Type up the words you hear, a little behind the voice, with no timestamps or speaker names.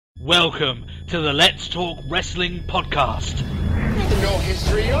Welcome to the Let's Talk Wrestling podcast. You don't know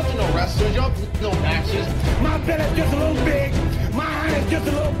history, you don't know wrestling, you don't know matches. My belly's just a little big, my hand is just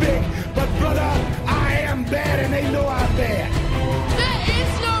a little big, but brother, I am bad and they know I'm bad. There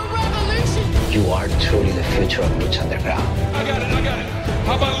is no revolution. You are truly the future of Lucha Underground. I got it.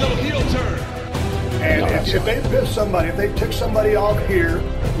 How about a little heel turn? And if they piss somebody, if they tick somebody off here,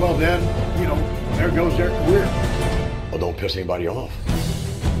 well then, there goes their career. Well, don't piss anybody off.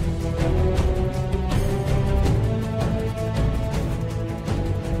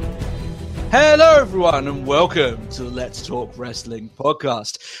 Hello, everyone, and welcome to the Let's Talk Wrestling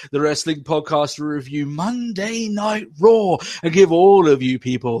podcast. The wrestling podcast will review Monday Night Raw and give all of you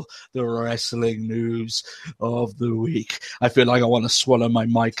people the wrestling news of the week. I feel like I want to swallow my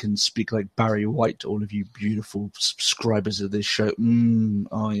mic and speak like Barry White to all of you beautiful subscribers of this show.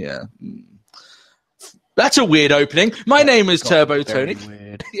 Oh, yeah. That's a weird opening. My name is Turbo Tony.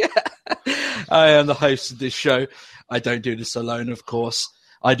 Weird. Yeah, I am the host of this show. I don't do this alone, of course.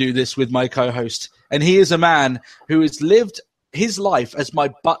 I do this with my co-host, and he is a man who has lived his life as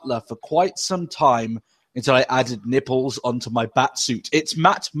my butler for quite some time until I added nipples onto my bat suit. It's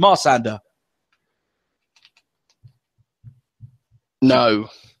Matt Marsander. No.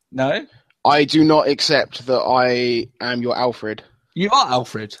 No? I do not accept that I am your Alfred. You are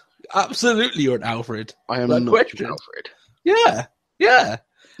Alfred. Absolutely, you're an Alfred. I am no not question. your Alfred. Yeah.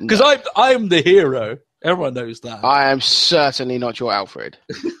 Because No. I'm the hero. Everyone knows that. I am certainly not your Alfred.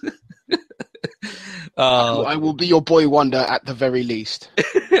 I will be your boy wonder at the very least.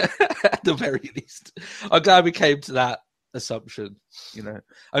 At the very least. I'm glad we came to that assumption.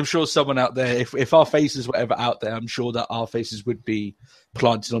 I'm sure someone out there, if our faces were ever out there, I'm sure that our faces would be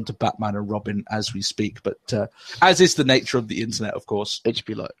planted onto Batman and Robin as we speak. But as is the nature of the internet, of course. It'd just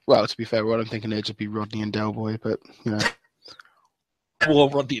be like, well, to be fair, what I'm thinking it'd just be Rodney and Delboy, but,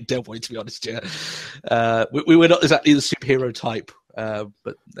 Well, Rodney and Delboy, to be honest, yeah. We were not exactly the superhero type,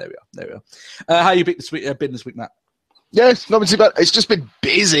 but there we are. How you been this week, Matt? Yeah, it's not been too bad. It's just been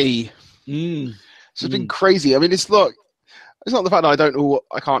busy. It's just been crazy. I mean, it's not the fact that I don't know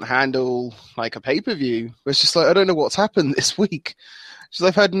I can't handle like a pay-per-view. It's just like I don't know what's happened this week. Just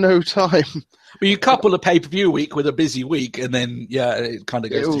I've had no time. Well, you couple a pay-per-view week with a busy week, and then it kind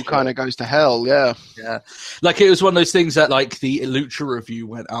of goes. It all kind of goes to hell. Yeah. Like it was one of those things that like the Lucha review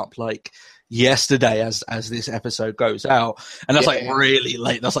went up like yesterday as this episode goes out, and that's like really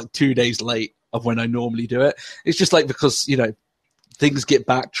late. That's like 2 days late of when I normally do it. It's just like because things get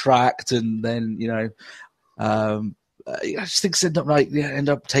backtracked, and then things end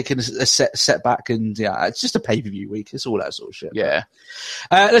up taking a setback, and it's just a pay-per-view week. It's all that sort of shit. Yeah.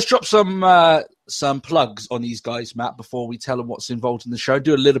 Let's drop some plugs on these guys, Matt, before we tell them what's involved in the show.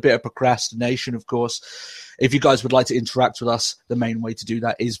 Do a little bit of procrastination, of course. If you guys would like to interact with us, the main way to do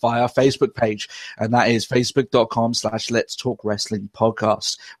that is via our Facebook page, and that is facebook.com/Let's Talk Wrestling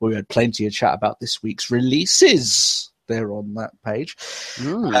Podcast, where we had plenty of chat about this week's releases. They're on that page.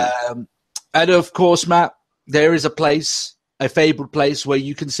 And of course, Matt, there is a fabled place where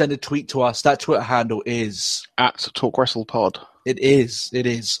you can send a tweet to us. That Twitter handle is At Talk Wrestle Pod. It is.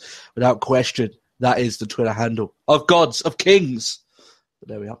 Without question. That is the Twitter handle of gods, of kings. But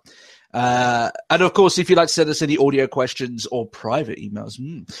there we are. And of course, if you'd like to send us any audio questions or private emails,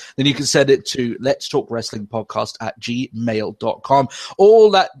 then you can send it to Let's Talk Wrestling Podcast at gmail.com. All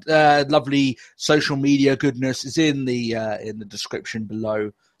that lovely social media goodness is in the description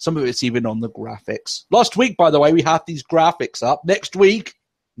below. Some of it's even on the graphics. Last week, by the way, we had these graphics up. Next week,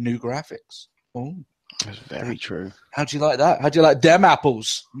 new graphics. Oh, that's very true. How'd you like that? How'd you like them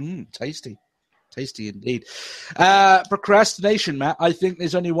apples? Tasty. Tasty indeed. Procrastination, Matt. I think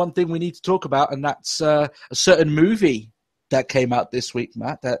there's only one thing we need to talk about, and that's a certain movie that came out this week,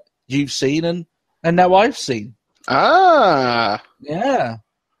 Matt, that you've seen and now I've seen. Ah. Yeah.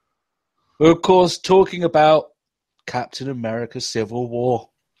 We're, of course, talking about Captain America Civil War.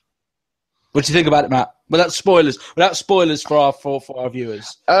 What do you think about it, Matt? Without spoilers for our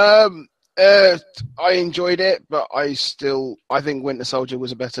viewers. I enjoyed it, but I think Winter Soldier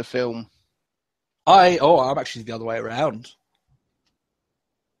was a better film. I'm actually the other way around.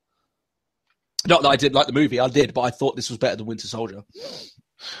 Not that I didn't like the movie, I did, but I thought this was better than Winter Soldier.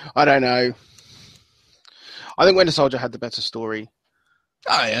 I don't know. I think Winter Soldier had the better story.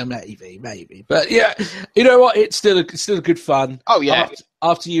 Oh yeah, maybe. But yeah, you know what? It's still a good fun. Oh yeah.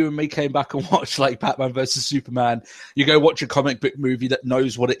 After you and me came back and watched like Batman versus Superman, you go watch a comic book movie that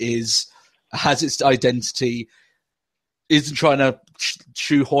knows what it is, has its identity. isn't trying to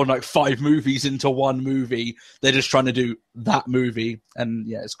shoehorn like 5 movies into one movie. They're just trying to do that movie, and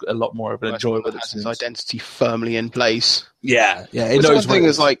yeah, it's a lot more of an enjoyable experience. His identity firmly in place. Yeah. It knows one thing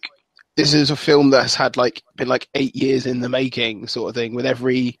is like this is a film that's had been 8 years in the making, sort of thing. With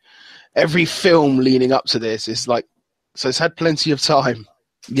every film leading up to this is so it's had plenty of time.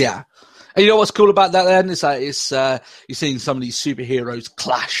 Yeah. And you know what's cool about that then is that you're seeing some of these superheroes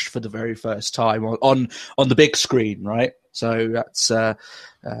clash for the very first time on the big screen, right? So that's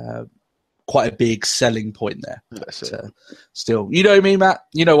quite a big selling point there. But, still, you know what I mean, Matt?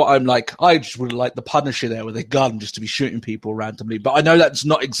 You know what I'm like? I just would like the Punisher there with a gun just to be shooting people randomly. But I know that's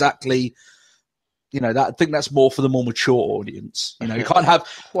not exactly, I think that's more for the more mature audience. You can't have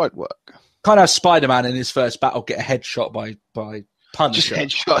quite work. Can't have Spider-Man in his first battle get a headshot by Punisher.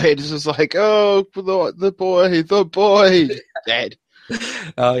 Just headshot hit. It's just like, oh, the boy, dead.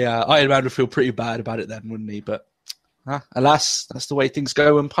 Oh yeah, Iron Man would feel pretty bad about it then, wouldn't he? But alas, that's the way things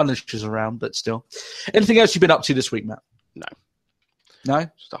go when Punisher's around. But still, anything else you've been up to this week, Matt? No,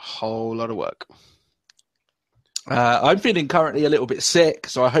 just a whole lot of work. I'm feeling currently a little bit sick,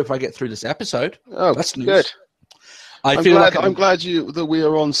 so I hope I get through this episode. Oh, that's news. Good. I'm glad that we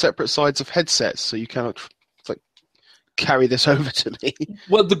are on separate sides of headsets, so you cannot carry this over to me.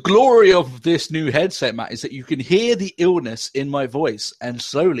 Well, the glory of this new headset, Matt, is that you can hear the illness in my voice, and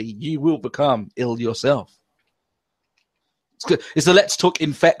slowly you will become ill yourself. It's good. It's the Let's Talk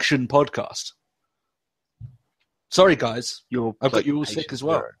Infection podcast. Sorry, guys. I've got you all sick as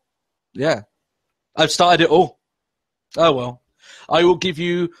well. Yeah. I've started it all. Oh, well. I will give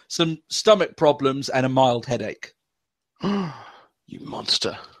you some stomach problems and a mild headache. You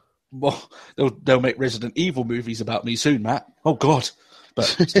monster. Well, they'll make Resident Evil movies about me soon, Matt. Oh, God.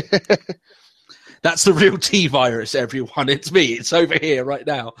 But that's the real T-virus, everyone. It's me. It's over here right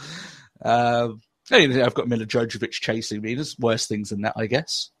now. Anyway, I've got Mila Jovovich chasing me. There's worse things than that, I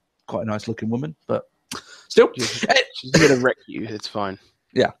guess. Quite a nice-looking woman, but still. She's going to wreck you. It's fine.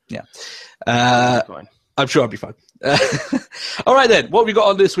 Yeah. Fine. I'm sure I'll be fine. All right, then. What have we got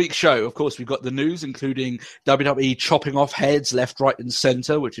on this week's show? Of course, we've got the news, including WWE chopping off heads left, right, and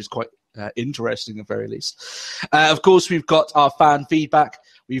center, which is quite interesting at the very least. Of course, we've got our fan feedback.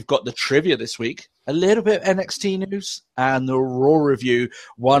 We've got the trivia this week, a little bit of NXT news, and the Raw review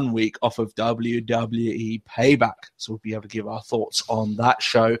 1 week off of WWE Payback. So we'll be able to give our thoughts on that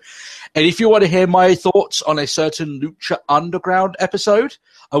show. And if you want to hear my thoughts on a certain Lucha Underground episode,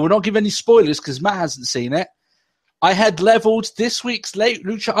 I will not give any spoilers because Matt hasn't seen it. I had leveled this week's late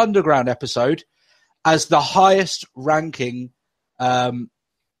Lucha Underground episode as the highest ranking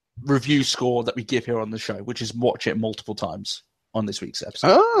review score that we give here on the show, which is watch it multiple times on this week's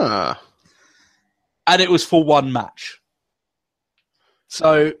episode. And it was for one match.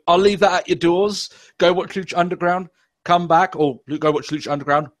 So I'll leave that at your doors. Go watch Lucha Underground, come back, or go watch Lucha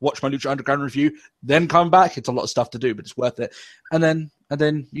Underground, watch my Lucha Underground review, then come back. It's a lot of stuff to do, but it's worth it. And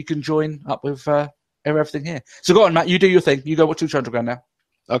then you can join up with everything here. So go on, Matt. You do your thing. You go watch Lucha Underground now.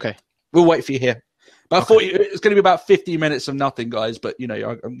 Okay. We'll wait for you here. It's going to be about 50 minutes of nothing, guys, but,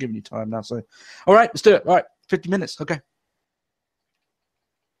 I'm giving you time now. So, all right, let's do it. All right, 50 minutes. Okay.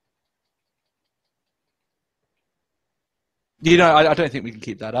 I don't think we can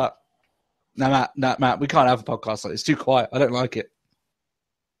keep that up. No, Matt, we can't have a podcast like this. It's too quiet. I don't like it.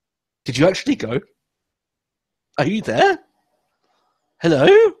 Did you actually go? Are you there? Hello?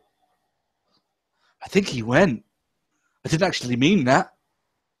 I think he went. I didn't actually mean that.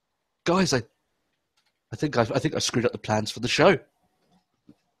 Guys, I think I screwed up the plans for the show.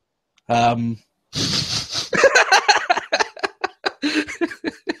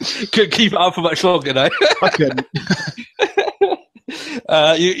 Couldn't keep it up for much longer, no? I couldn't.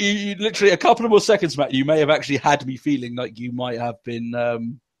 You literally a couple of more seconds, Matt. You may have actually had me feeling like you might have been.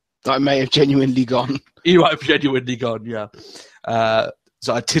 I may have genuinely gone. You might have genuinely gone, yeah.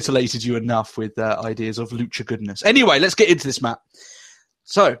 So I titillated you enough with ideas of lucha goodness. Anyway, let's get into this, Matt.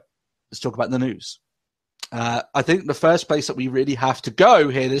 So let's talk about the news. I think the first place that we really have to go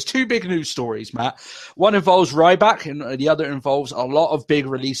here, there's two big news stories, Matt. One involves Ryback, and the other involves a lot of big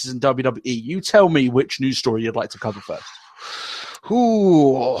releases in WWE. You tell me which news story you'd like to cover first.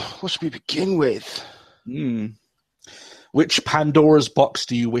 Ooh, what should we begin with? Which Pandora's box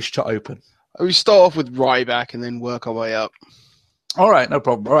do you wish to open? We start off with Ryback and then work our way up. All right, no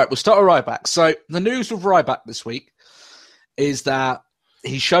problem. All right, we'll start with Ryback. So the news with Ryback this week is that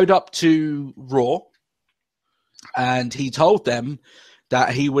he showed up to Raw and he told them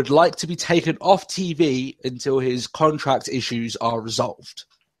that he would like to be taken off TV until his contract issues are resolved.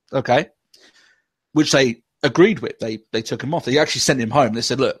 Okay? Which they agreed with. They took him off. They actually sent him home. They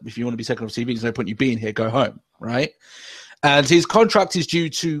said, look, if you want to be taken off TV, there's no point you being here, go home, right? And his contract is due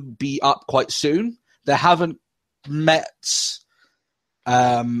to be up quite soon. They haven't met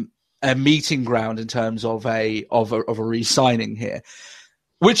a meeting ground in terms of a re-signing here,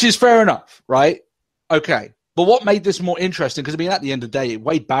 which is fair enough, right? Okay. But what made this more interesting, because I mean, at the end of the day,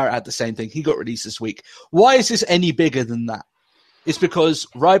 Wade Barrett had the same thing. He got released this week. Why is this any bigger than that? It's because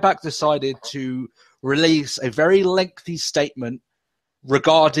Ryback decided to release a very lengthy statement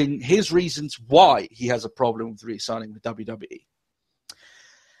regarding his reasons why he has a problem with re-signing with WWE.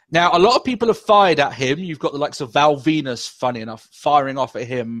 Now, a lot of people have fired at him. You've got the likes of Val Venus, funny enough, firing off at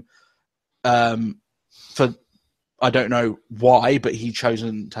him for... I don't know why, but he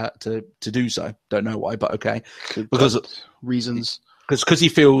chosen to do so. Don't know why, but okay. Because reasons. Because he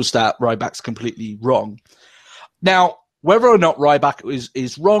feels that Ryback's completely wrong. Now, whether or not Ryback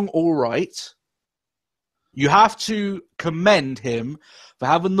is wrong or right, you have to commend him for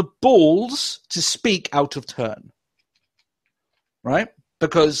having the balls to speak out of turn. Right?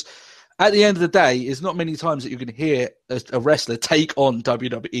 Because at the end of the day, it's not many times that you're going to hear a wrestler take on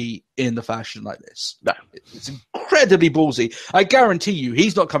WWE in the fashion like this. No. It's incredibly ballsy. I guarantee you,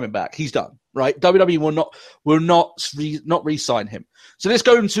 he's not coming back. He's done, right? WWE will not re-sign him. So let's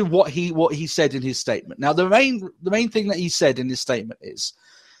go into what he said in his statement. Now, the main thing that he said in his statement is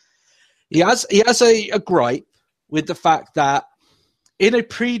he has a gripe with the fact that in a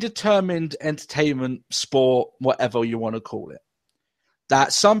predetermined entertainment sport, whatever you want to call it,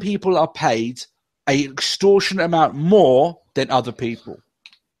 that some people are paid an extortionate amount more than other people.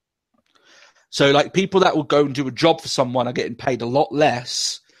 So, like, people that will go and do a job for someone are getting paid a lot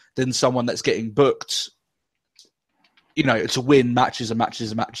less than someone that's getting booked, to win matches and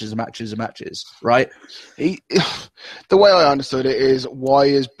matches and matches and matches and matches, right? The way I understood it is, why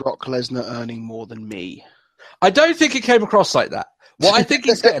is Brock Lesnar earning more than me? I don't think it came across like that. What I think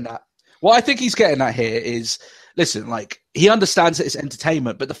he's getting at here is, listen, like, he understands that it's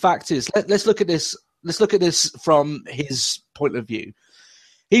entertainment, but the fact is, let's look at this. Let's look at this from his point of view.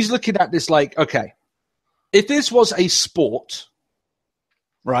 He's looking at this like, okay, if this was a sport,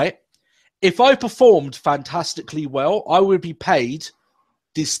 right? If I performed fantastically well, I would be paid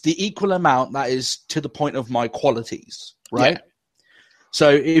the equal amount that is to the point of my qualities, right? Yeah. So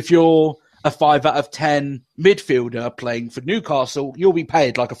if you're a 5 out of 10 midfielder playing for Newcastle, you'll be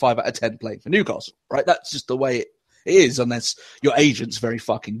paid like a 5 out of 10 playing for Newcastle, right? That's just the way it is, unless your agent's very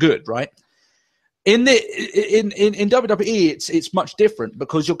fucking good, right? In WWE, it's much different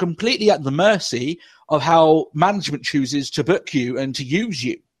because you're completely at the mercy of how management chooses to book you and to use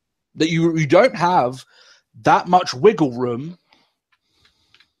you. That you don't have that much wiggle room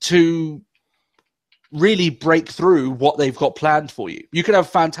to really break through what they've got planned for you. You could have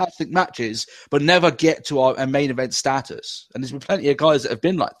fantastic matches, but never get to a main event status. And there's been plenty of guys that have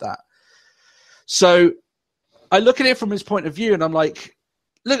been like that. So I look at it from his point of view, and I'm like,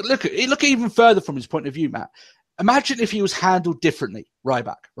 look even further from his point of view, Matt. Imagine if he was handled differently,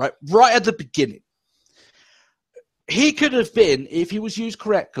 Ryback, right at the beginning. He could have been, if he was used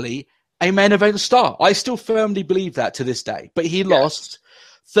correctly, a main event star. I still firmly believe that to this day. But he lost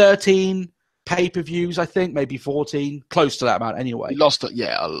 13 pay-per-views, I think, maybe 14, close to that amount anyway. He lost it,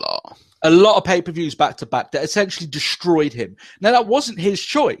 a lot. A lot of pay-per-views back-to-back that essentially destroyed him. Now, that wasn't his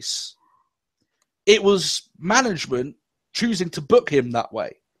choice. It was management choosing to book him that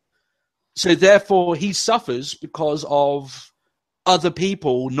way. So, therefore, he suffers because of other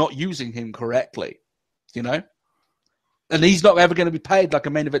people not using him correctly, And he's not ever going to be paid like a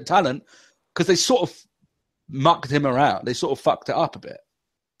main event talent because they sort of mucked him around. They sort of fucked it up a bit.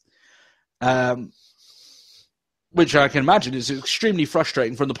 Which I can imagine is extremely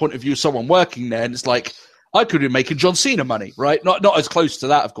frustrating from the point of view of someone working there. And it's like, I could be making John Cena money, right? Not as close to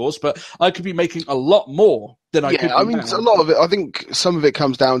that, of course, but I could be making a lot more than I could. Yeah, I mean, a lot of it, I think some of it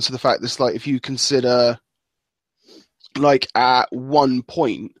comes down to the fact that, like, if you consider, like, at one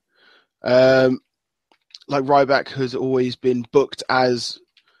point, like, Ryback has always been booked as,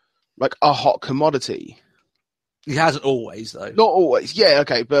 like, a hot commodity. He hasn't always, though. Not always. Yeah,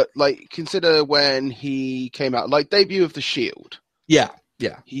 okay. But, like, consider when he came out, like, debut of The Shield. Yeah.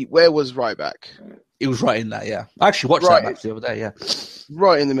 Where was Ryback? He was right in there, yeah. I actually watched that match the other day, yeah.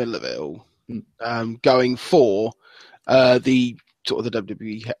 Right in the middle of it all. Going for the sort of the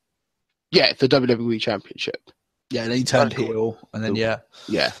WWE... Yeah, the WWE Championship. Yeah, and then he turned heel, and then, yeah.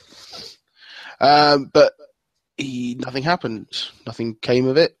 But nothing happened. Nothing came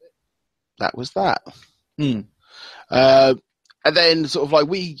of it. That was that. And then sort of like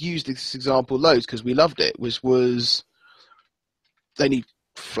we used this example loads because we loved it, was then he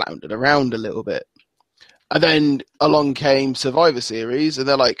floundered around a little bit. And then along came Survivor Series, and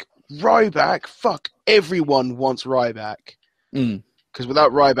they're like, Ryback, fuck, everyone wants Ryback. Because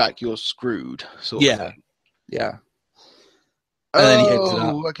without Ryback, you're screwed. Sort of thing. Yeah. And then he ended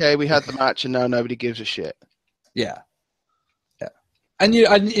up. Okay, we had the match, and now nobody gives a shit. Yeah. And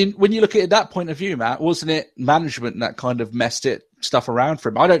when you look at it that point of view, Matt, wasn't it management that kind of messed stuff around for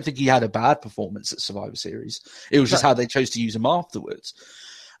him? I don't think he had a bad performance at Survivor Series. It was just how they chose to use him afterwards.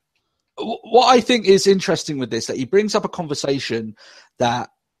 What I think is interesting with this, that he brings up a conversation that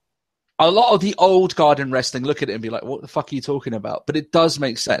a lot of the old guard in wrestling look at it and be like, what the fuck are you talking about? But it does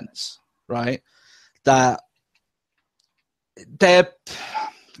make sense, right? That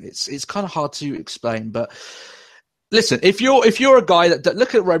it's kind of hard to explain, but listen, if you're a guy that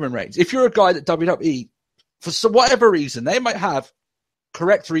look at Roman Reigns, if you're a guy that WWE, for whatever reason, they might have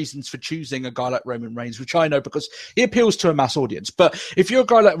correct reasons for choosing a guy like Roman Reigns, which I know because he appeals to a mass audience. But if you're a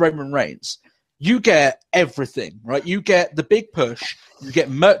guy like Roman Reigns, you get everything, right? You get the big push, you get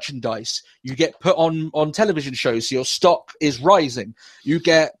merchandise, you get put on television shows, so your stock is rising. You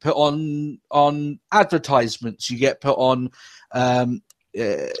get put on advertisements, you get put on...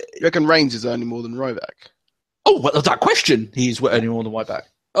 you reckon Reigns is earning more than Ryback? Oh, well, that question, he's earning more than Ryback.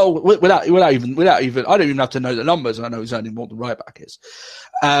 Oh, without even, I don't even have to know the numbers, and I know he's earning more than Ryback is.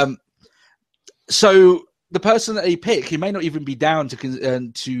 So the person that he picked, he may not even be down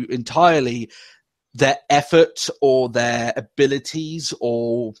to entirely their effort or their abilities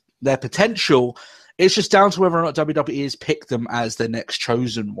or their potential. It's just down to whether or not WWE has picked them as their next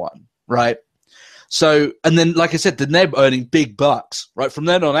chosen one, right? So, and then, like I said, then they're earning big bucks, right? From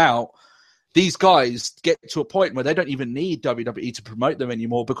then on out, these guys get to a point where they don't even need WWE to promote them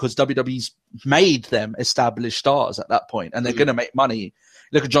anymore because WWE's made them established stars at that point, and they're going to make money.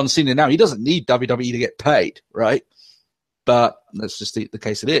 Look at John Cena now. He doesn't need WWE to get paid, right? But that's just the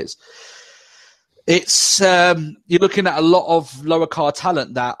case it is. It's you're looking at a lot of lower card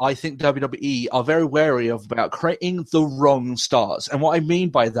talent that I think WWE are very wary of about creating the wrong stars. And what I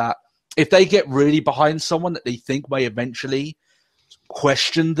mean by that, if they get really behind someone that they think may eventually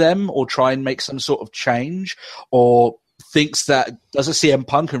question them or try and make some sort of change, or thinks that does a CM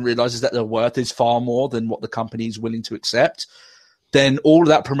Punk and realizes that their worth is far more than what the company is willing to accept, then all of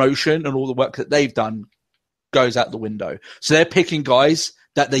that promotion and all the work that they've done goes out the window. So they're picking guys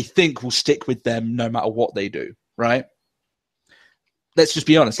that they think will stick with them no matter what they do, right? Let's just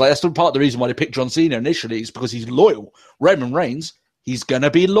be honest. Like, that's part of the reason why they picked John Cena initially, is because he's loyal. Roman Reigns, he's going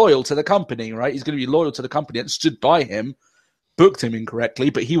to be loyal to the company, right? He's going to be loyal to the company that stood by him, booked him incorrectly,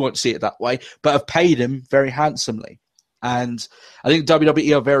 but he won't see it that way, but have paid him very handsomely. And I think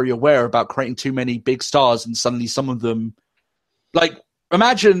WWE are very aware about creating too many big stars, and suddenly some of them, like,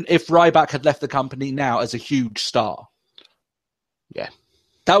 imagine if Ryback had left the company now as a huge star. Yeah.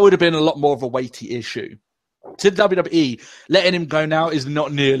 That would have been a lot more of a weighty issue. To WWE, letting him go now is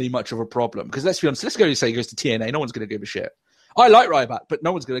not nearly much of a problem. Because let's be honest, let's go and say he goes to TNA. No one's going to give a shit. I like Ryback, but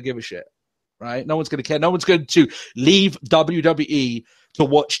no one's going to give a shit. Right? No one's going to care. No one's going to leave WWE to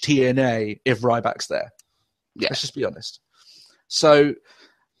watch TNA if Ryback's there. Yeah. Let's just be honest. So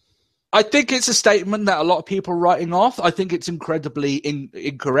I think it's a statement that a lot of people are writing off. I think it's incredibly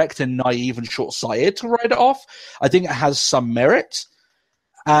incorrect and naive and short-sighted to write it off. I think it has some merit.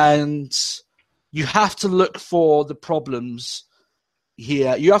 And you have to look for the problems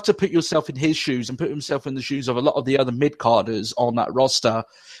here. You have to put yourself in his shoes and put himself in the shoes of a lot of the other mid-carders on that roster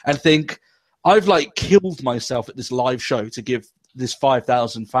and think, I've killed myself at this live show to give this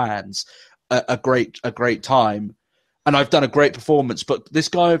 5,000 fans a great time. And I've done a great performance, but this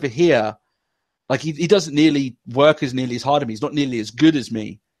guy over here, he doesn't nearly work as nearly as hard as me. He's not nearly as good as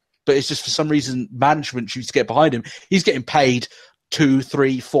me, but it's just for some reason management chooses to get behind him. He's getting paid 2,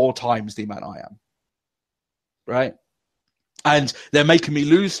 3, 4 times the amount I am. Right? And they're making me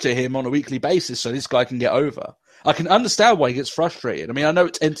lose to him on a weekly basis so this guy can get over. I can understand why he gets frustrated. I mean, I know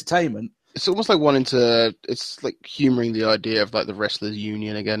it's entertainment. It's almost like it's like humoring the idea of the wrestlers'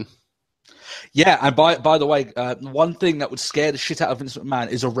 union again. Yeah, and by the way, one thing that would scare the shit out of Vince McMahon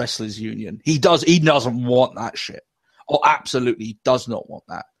is a wrestlers' union. He doesn't want that shit. Or absolutely does not want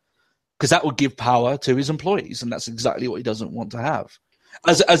that. Because that would give power to his employees, and that's exactly what he doesn't want to have.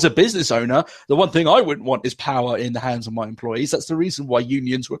 As a business owner, the one thing I wouldn't want is power in the hands of my employees. That's the reason why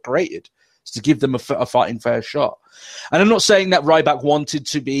unions were created, is to give them a fighting fair shot. And I'm not saying that Ryback wanted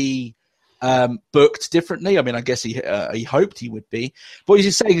to be booked differently. I mean, I guess he hoped he would be. But what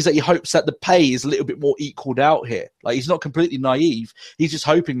he's saying is that he hopes that the pay is a little bit more equaled out here. He's not completely naive. He's just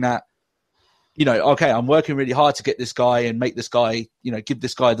hoping that, okay, I'm working really hard to get this guy and make this guy, give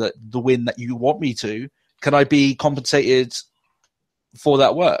this guy the win that you want me to. Can I be compensated for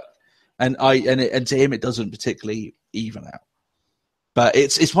that work? And to him, it doesn't particularly even out. But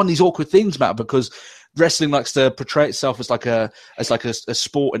it's one of these awkward things, Matt, because wrestling likes to portray itself as like a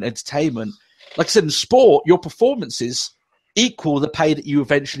sport and entertainment. Like I said, in sport, your performances equal the pay that you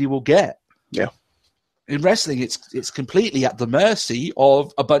eventually will get. Yeah. In wrestling, it's completely at the mercy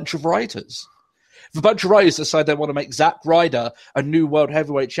of a bunch of writers. If a bunch of writers decide they want to make Zack Ryder a new world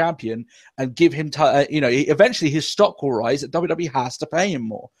heavyweight champion and give him, eventually his stock will rise, that WWE has to pay him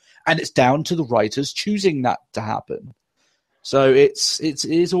more, and it's down to the writers choosing that to happen. So it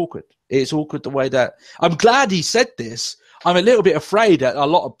is awkward. It's awkward the way that I'm glad he said this. I'm a little bit afraid that a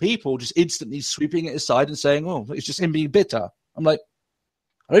lot of people just instantly sweeping it aside and saying, "Oh, it's just him being bitter." I'm like,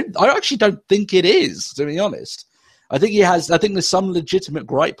 I actually don't think it is, to be honest. I think there's some legitimate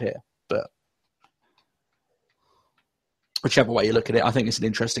gripe here, but whichever way you look at it, I think it's an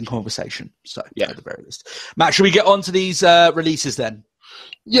interesting conversation. So, at the very least. Matt, should we get on to these releases then?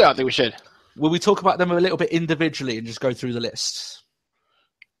 Yeah, I think we should. Will we talk about them a little bit individually and just go through the list?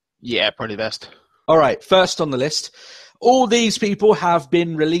 Yeah, probably best. All right, first on the list. All these people have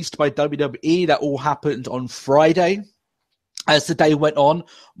been released by WWE. That all happened on Friday. As the day went on,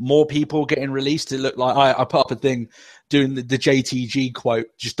 more people getting released. It looked like I put up a thing doing the JTG quote,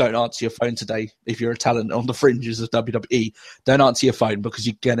 just don't answer your phone today if you're a talent on the fringes of WWE. Don't answer your phone because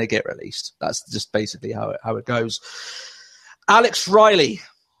you're going to get released. That's just basically how it goes. Alex Riley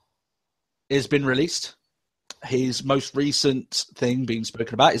has been released. His most recent thing being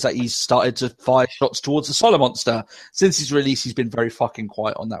spoken about is that he's started to fire shots towards the Solid Monster. Since his release, he's been very fucking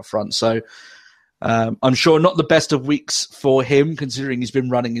quiet on that front. So I'm sure not the best of weeks for him, considering he's been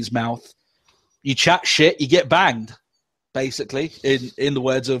running his mouth. You chat shit, you get banged, basically, in the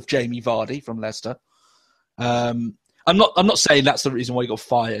words of Jamie Vardy from Leicester. I'm not saying that's the reason why he got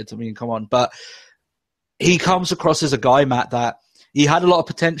fired. I mean, come on. But he comes across as a guy, Matt, that he had a lot of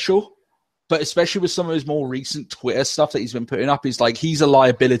potential. But especially with some of his more recent Twitter stuff that he's been putting up, he's a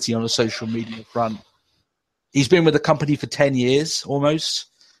liability on a social media front. He's been with the company for 10 years almost.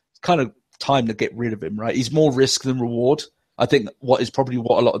 It's kind of time to get rid of him, right? He's more risk than reward. I think what a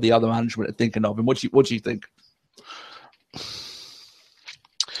lot of the other management are thinking of him. What do you think?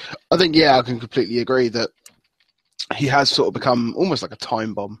 I think, I can completely agree that he has sort of become almost like a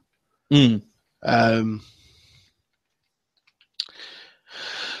time bomb.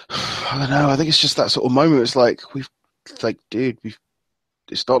 I don't know. I think it's just that sort of moment. It's like,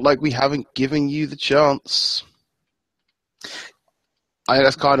 it's not like we haven't given you the chance. I think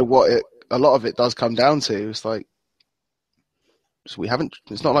that's kind of what a lot of it does come down to. It's like, it's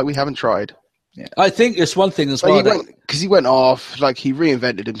not like we haven't tried. Yeah. I think it's one thing as well. Because he went off, like he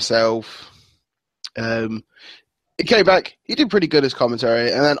reinvented himself. He came back, he did pretty good as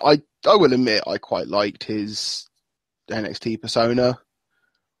commentary. And then I will admit, I quite liked his NXT persona.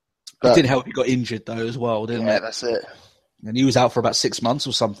 It didn't help he got injured, though, as well, didn't it? Yeah, that's it. And he was out for about 6 months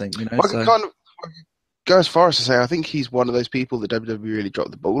or something, you know. I can kind of go as far as to say I think he's one of those people that WWE really dropped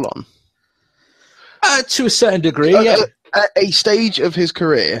the ball on. To a certain degree, yeah. At a stage of his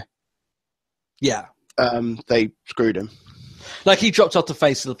career, they screwed him. Like, he dropped off the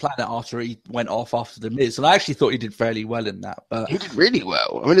face of the planet after he went off after The Miz, and I actually thought he did fairly well in that. But he did really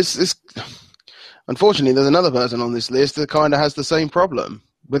well. I mean, it's unfortunately, there's another person on this list that kind of has the same problem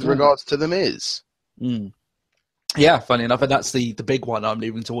with regards to The Miz. Yeah, funny enough, and that's the big one I'm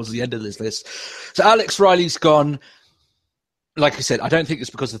leaving towards the end of this list. So Alex Riley's gone. Like I said, I don't think it's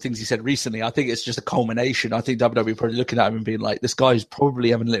because of the things he said recently. I think it's just a culmination. I think WWE probably looking at him and being like, this guy's probably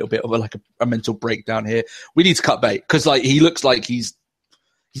having a little bit of a mental breakdown here. We need to cut bait because he looks like he's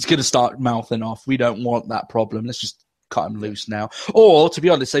going to start mouthing off. We don't want that problem. Let's just cut him loose now. Or, to be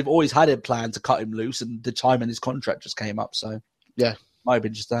honest, they've always had a plan to cut him loose, and the time in his contract just came up. So, yeah, might have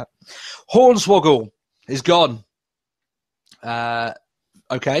been just that. Hornswoggle is gone.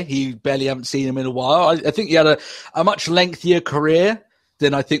 Okay, he barely haven't seen him in a while. I think he had a much lengthier career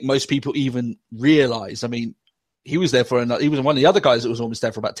than I think most people even realise. I mean, he was there he was one of the other guys that was almost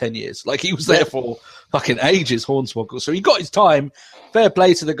there for about 10 years. Like, he was there for fucking ages, Hornswoggle. So he got his time. Fair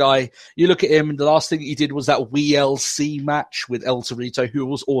play to the guy. You look at him, and the last thing he did was that WLC match with El Torito, who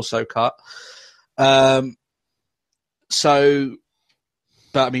was also cut. But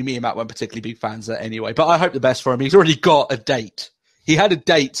I mean, me and Matt weren't particularly big fans of that anyway. But I hope the best for him. He's already got a date. He had a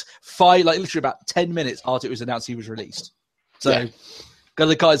date literally about 10 minutes after it was announced he was released. So,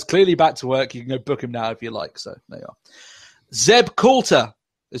 the guy's clearly back to work. You can go book him now if you like. So, there you are. Zeb Coulter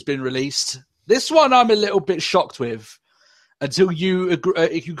has been released. This one I'm a little bit shocked with until you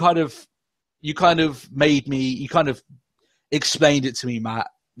kind of explained it to me, Matt,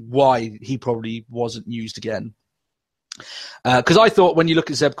 why he probably wasn't used again. Because I thought when you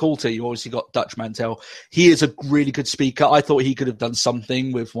look at Zeb Coulter, you obviously got Dutch Mantel. He is a really good speaker. I thought he could have done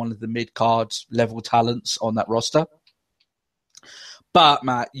something with one of the mid-card level talents on that roster. But,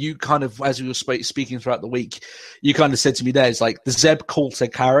 Matt, you kind of, as we were speaking throughout the week, you kind of said to me there, it's like the Zeb Coulter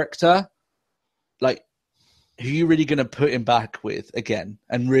character, like, who are you really going to put him back with again?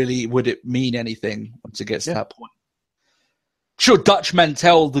 And really, would it mean anything once it gets to that point? Sure, Dutch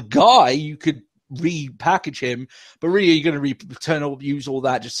Mantel, the guy, you could repackage him, but really you're going to use all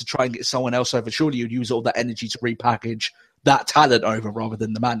that just to try and get someone else over. Surely you'd use all that energy to repackage that talent over rather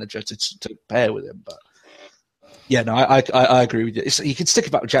than the manager to pair with him. But yeah, no, I agree with you. You can stick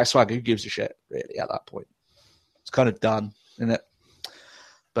it back with Jack Swagger. Who gives a shit, really, at that point? It's kind of done, isn't it?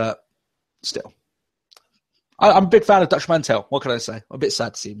 But still. I'm a big fan of Dutch Mantel. What can I say? I'm a bit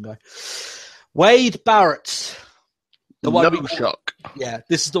sad to see him go. Wade Barrett. No shock. Yeah,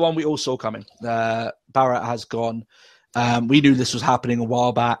 this is the one we all saw coming. Barrett has gone. We knew this was happening a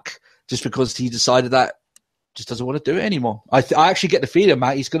while back just because he decided that just doesn't want to do it anymore. I actually get the feeling,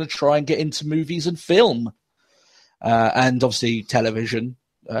 Matt, he's going to try and get into movies and film. And obviously television,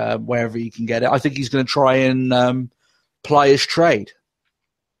 wherever he can get it. I think he's going to try and ply his trade.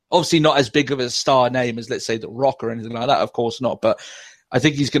 Obviously not as big of a star name as, let's say, The Rock or anything like that, of course not. But I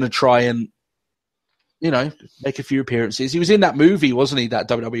think he's going to try and, make a few appearances. He was in that movie, wasn't he, that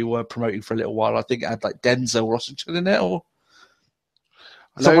WWE were promoting for a little while. I think it had, like, Denzel Washington in it, or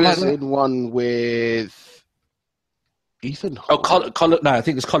something like that. In one with Ethan Hawke. No, I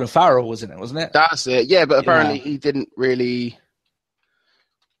think it was Colin Farrell, wasn't it? That's it, yeah, but apparently he didn't really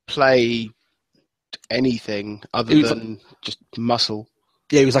play anything other than just muscle.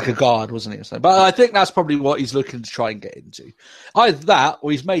 Yeah, he was like a guard, wasn't he? But I think that's probably what he's looking to try and get into. Either that,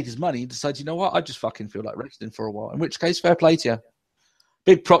 or he's made his money and decides, you know what, I just fucking feel like wrestling for a while. In which case, fair play to you.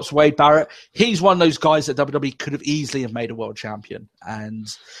 Big props to Wade Barrett. He's one of those guys that WWE could have easily have made a world champion. And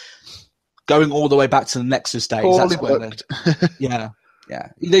going all the way back to the Nexus days, that's where yeah.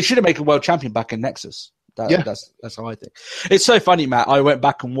 They should have made a world champion back in Nexus. That's how I think. It's so funny, Matt. I went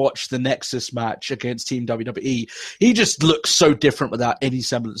back and watched the Nexus match against Team WWE. He just looks so different without any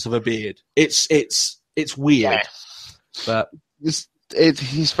semblance of a beard. It's weird, but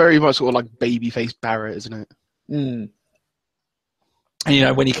he's very much sort of like babyface Barrett, isn't it? Mm.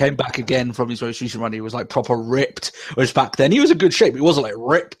 And when he came back again from his most recent run, he was like proper ripped. Whereas back then he was in good shape. He wasn't like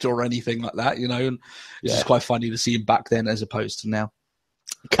ripped or anything like that, And it's just quite funny to see him back then as opposed to now.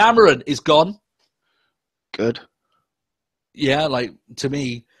 Cameron is gone. Good. Yeah, like, to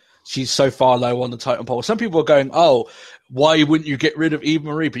me, she's so far low on the Titan pole. Some people are going, oh, why wouldn't you get rid of Eva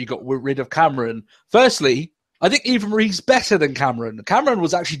Marie, but you got rid of Cameron? Firstly, I think Eva Marie's better than Cameron. Cameron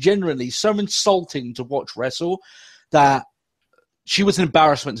was actually genuinely so insulting to watch wrestle that she was an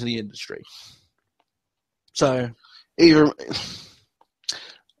embarrassment to the industry. So, Eva,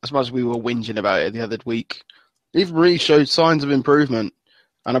 as much as we were whinging about it the other week, Eva Marie showed signs of improvement,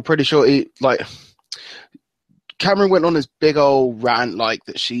 and I'm pretty sure Cameron went on this big old rant like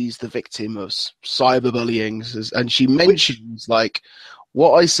that she's the victim of cyberbullying, and she mentions like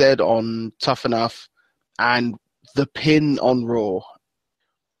what I said on Tough Enough and the pin on Raw.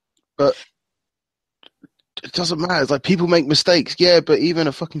 But it doesn't matter. It's like people make mistakes. Yeah, but even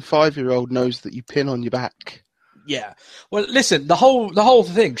a fucking 5-year-old knows that you pin on your back. Yeah. Well, listen, the whole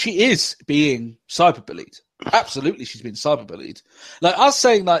thing, she is being cyberbullied. Absolutely, she's been cyberbullied. Like, us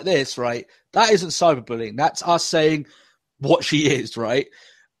saying like this, right, that isn't cyberbullying. That's us saying what she is, right?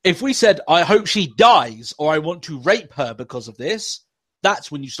 If we said, I hope she dies or I want to rape her because of this,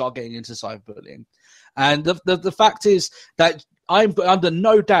 that's when you start getting into cyberbullying. And the fact is that I'm under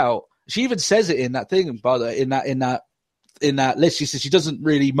no doubt, she even says it in that thing, brother, in that list. She says she doesn't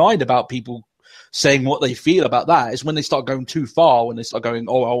really mind about people saying what they feel about that. It's when they start going too far, when they start going,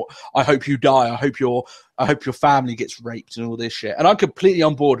 oh, I hope you die. I hope your family gets raped and all this shit. And I'm completely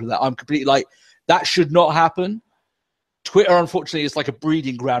on board with that. I'm completely like, that should not happen. Twitter, unfortunately, is like a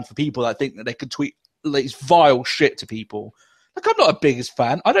breeding ground for people that think that they could tweet like vile shit to people. Like, I'm not a biggest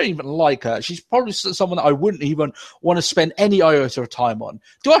fan. I don't even like her. She's probably someone that I wouldn't even want to spend any iota of time on.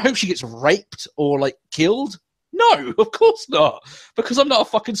 Do I hope she gets raped or like killed? No, of course not. Because I'm not a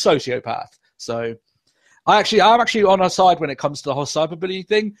fucking sociopath. So I'm actually on her side when it comes to the whole cyberbullying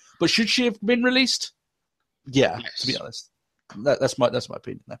thing. But should she have been released? Yeah, yes. To be honest. That's my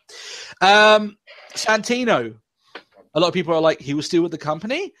opinion there. Santino. A lot of people are like, he was still with the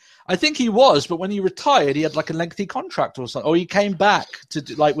company? I think he was, but when he retired, he had like a lengthy contract or something. Or he came back to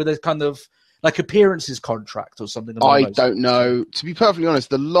like with a kind of like appearances contract or something. I don't know. To be perfectly honest,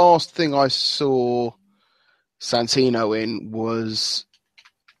 the last thing I saw Santino in was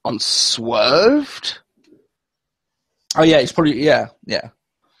on Swerved. Oh yeah, it's probably yeah. That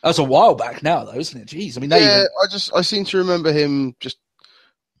was a while back now, though, isn't it? Jeez, I mean, I seem to remember him just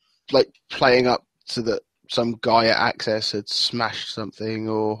like playing up to that some guy at Access had smashed something,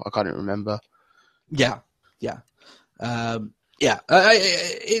 or I can't even remember. Yeah.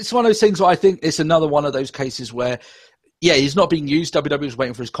 It's one of those things where I think it's another one of those cases where, he's not being used. WWE was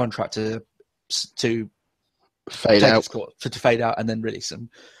waiting for his contract to fade out, to fade out, and then release him.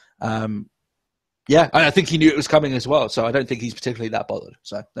 And I think he knew it was coming as well, so I don't think he's particularly that bothered.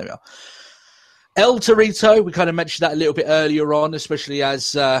 So there we are. El Torito, we kind of mentioned that a little bit earlier on, especially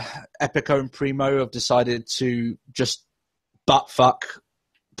as Epico and Primo have decided to just butt fuck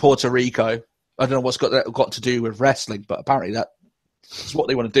Puerto Rico. I don't know what's got to do with wrestling, but apparently that's what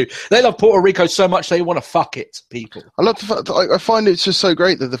they want to do. They love Puerto Rico so much they want to fuck it, people. I love the fact that I find it's just so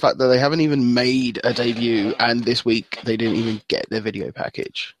great that the fact that they haven't even made a debut, and this week they didn't even get their video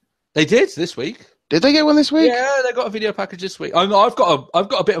package. They did this week. Did they get one this week? Yeah, they got a video package this week. I've got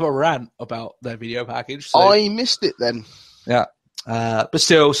a bit of a rant about their video package. So. I missed it then. Yeah. But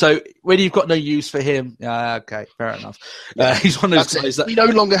still, so when you've got no use for him, okay, fair enough. He's one of those guys that we no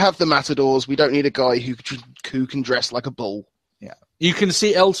longer have the matadors. We don't need a guy who can dress like a bull. Yeah, you can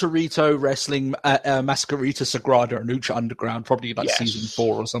see El Torito wrestling Mascarita Sagrada and Lucha Underground, probably like season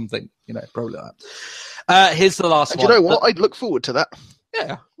 4 or something. Probably like that. Here's the last one. You know what? I'd look forward to that.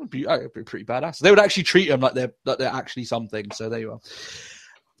 Yeah, it'd be pretty badass. They would actually treat him like they're actually something. So there you are.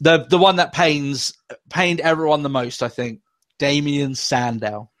 The one that pained everyone the most, I think. Damien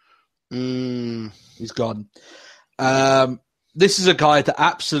Sandow. He's gone. This is a guy that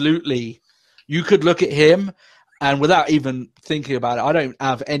absolutely, you could look at him and without even thinking about it, I don't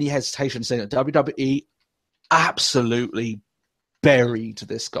have any hesitation saying that WWE absolutely buried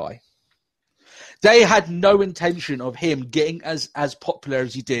this guy. They had no intention of him getting as popular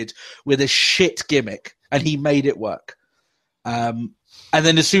as he did with a shit gimmick, and he made it work. And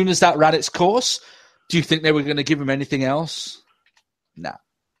then as soon as that ran its course, do you think they were going to give him anything else? No.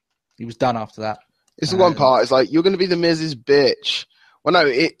 He was done after that. It's the one part. It's like, you're going to be the Miz's bitch. Well, no,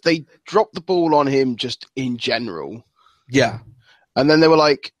 they dropped the ball on him just in general. Yeah. And then they were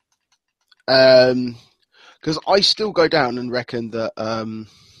like, because I still go down and reckon that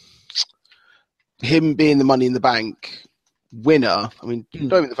him being the Money in the Bank winner, I mean,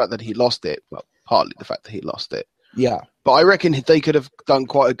 don't mean the fact that he lost it, well, partly the fact that he lost it. Yeah. But I reckon they could have done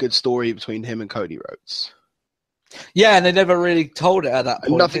quite a good story between him and Cody Rhodes. Yeah, and they never really told it at that point.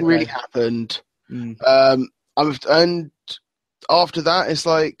 And nothing really happened. And after that, it's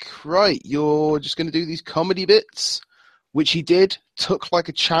like, right, you're just going to do these comedy bits, which he did, took like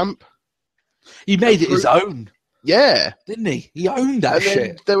a champ. He made it his own. Yeah. Didn't he? He owned that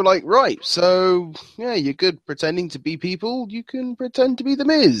shit. They were like, right, so, yeah, you're good pretending to be people. You can pretend to be The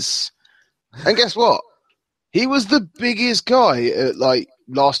Miz. And guess what? He was the biggest guy at, like,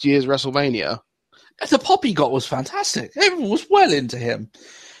 last year's WrestleMania. The pop he got was fantastic. Everyone was well into him.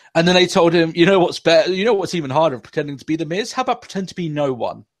 And then they told him, you know what's better? You know what's even harder than pretending to be The Miz? How about pretend to be no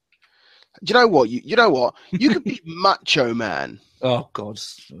one? Do you know what? You know what? You could be Macho Man. Oh, God.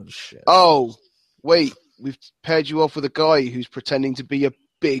 Oh, shit. Oh, wait. We've paired you off with a guy who's pretending to be a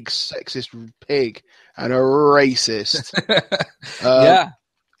big sexist pig and a racist. Yeah.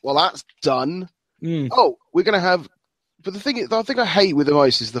 Well, that's done. Oh, we're going to have... But the thing I hate with the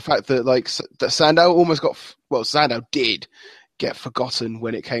most is the fact that, like, that Sandow almost got... Well, Sandow did get forgotten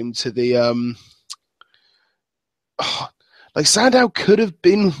when it came to the... like, Sandow could have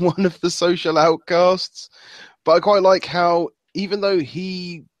been one of the social outcasts, but I quite like how, even though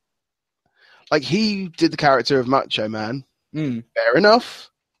he did the character of Macho Man, fair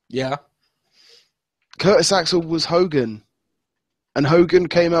enough. Yeah. Curtis Axel was Hogan, and Hogan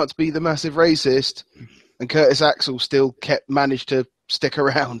came out to be the massive racist, and Curtis Axel still managed to stick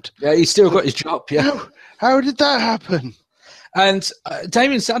around. Yeah, he still got his job, yeah. How did that happen? And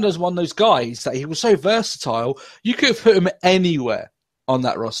Damien Sandow one of those guys that he was so versatile, you could have put him anywhere on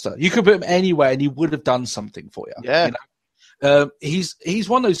that roster. You could put him anywhere and he would have done something for you. Yeah. You know? He's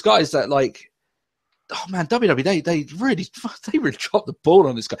one of those guys that, like, oh man, WWE, they really dropped the ball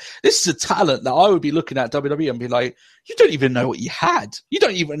on this guy. This is a talent that I would be looking at WWE and be like, you don't even know what you had. You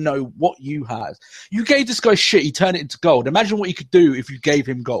don't even know what you had. You gave this guy shit, he turned it into gold. Imagine what you could do if you gave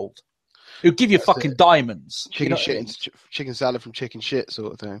him gold. It would give you fucking diamonds. Chicken shit into chicken salad from chicken shit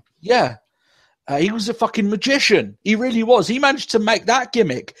sort of thing. Yeah. He was a fucking magician. He really was. He managed to make that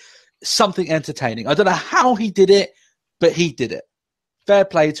gimmick something entertaining. I don't know how he did it, but he did it. Fair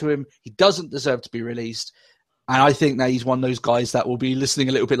play to him. He doesn't deserve to be released. And I think that he's one of those guys that will be listening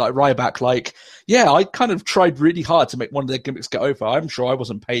a little bit like Ryback. Like, yeah, I kind of tried really hard to make one of their gimmicks get over. I'm sure I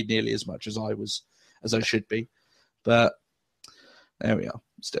wasn't paid nearly as much as I should be. But there we are.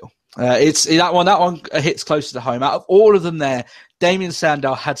 Still, it's that one hits closer to home. Out of all of them, there, Damien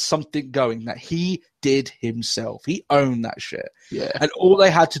Sandow had something going that he did himself. He owned that shit. Yeah, and all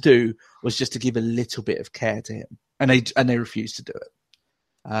they had to do was just to give a little bit of care to him, and they refused to do it.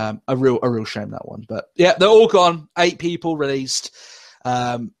 A real shame, that one. But yeah, they're all gone. 8 people released.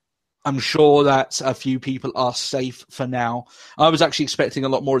 I'm sure that a few people are safe for now. I was actually expecting a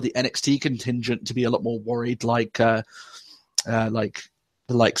lot more of the NXT contingent to be a lot more worried, like the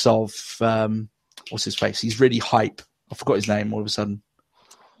likes of what's his face? He's really hype. I forgot his name all of a sudden.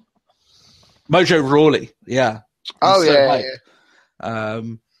 Mojo Rawley. Yeah. Oh, so yeah.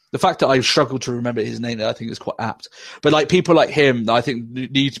 The fact that I struggled to remember his name, I think is quite apt. But like people like him, I think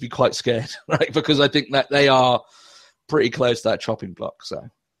need to be quite scared, right? Because I think that they are pretty close to that chopping block. So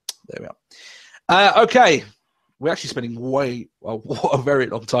there we are. Okay, we're actually spending a very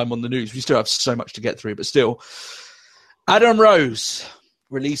long time on the news. We still have so much to get through, but still, Adam Rose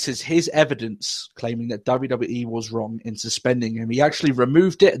releases his evidence claiming that WWE was wrong in suspending him. He actually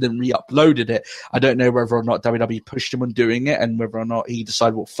removed it and then re-uploaded it. I don't know whether or not WWE pushed him on doing it and whether or not he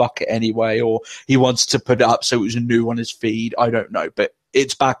decided, well, fuck it anyway, or he wants to put it up so it was new on his feed. I don't know, but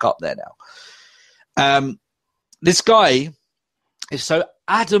it's back up there now. This guy is so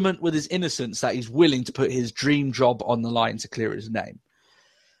adamant with his innocence that he's willing to put his dream job on the line to clear his name.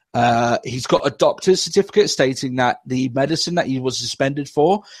 He's got a doctor's certificate stating that the medicine that he was suspended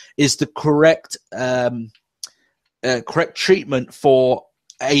for is the correct treatment for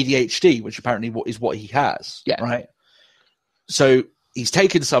ADHD, which apparently is what he has. Yeah. Right. So he's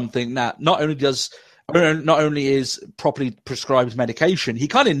taken something that not only is properly prescribed medication, he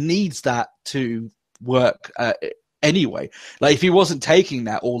kind of needs that to work anyway. Like if he wasn't taking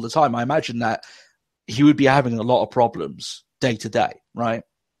that all the time, I imagine that he would be having a lot of problems day to day. Right.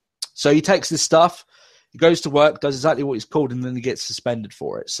 So he takes this stuff, he goes to work, does exactly what he's called, and then he gets suspended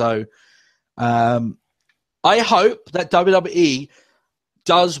for it. So I hope that WWE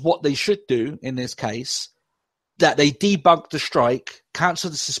does what they should do in this case, that they debunk the strike,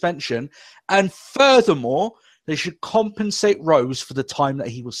 cancel the suspension, and furthermore, they should compensate Rose for the time that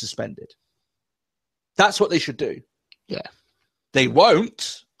he was suspended. That's what they should do. Yeah. They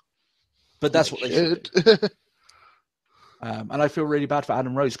won't, but that's what they should do. And I feel really bad for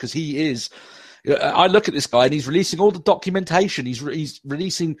Adam Rose because he is. I look at this guy and he's releasing all the documentation. He's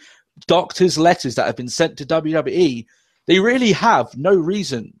releasing doctors' letters that have been sent to WWE. They really have no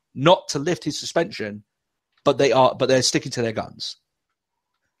reason not to lift his suspension, but they're sticking to their guns.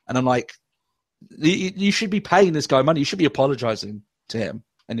 And I'm like, you should be paying this guy money. You should be apologizing to him,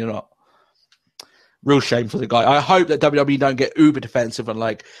 and you're not. Real shame for the guy. I hope that WWE don't get uber defensive and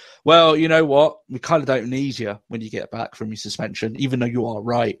like, well, you know what? We kind of don't need you when you get back from your suspension, even though you are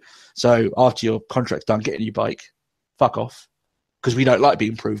right. So after your contract's done, get a new bike. Fuck off. Because we don't like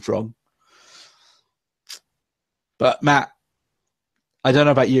being proved wrong. But Matt, I don't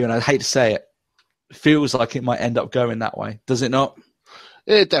know about you, and I hate to say it, feels like it might end up going that way. Does it not?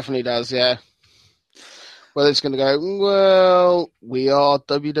 It definitely does, yeah. Well, it's going to go, well, we are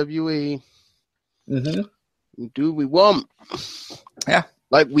WWE. Mm-hmm. Do we want? Yeah.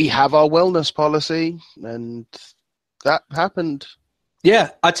 Like, we have our wellness policy, and that happened.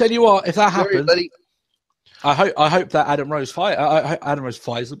 Yeah, I tell you what, if that happens, I hope that Adam Rose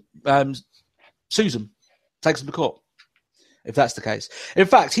fires sues him, takes him to court. If that's the case, in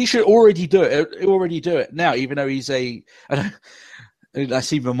fact, he should already do it now. Even though he's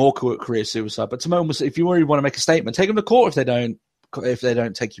that's even more career suicide. But to me, almost, if you really want to make a statement, take him to court if they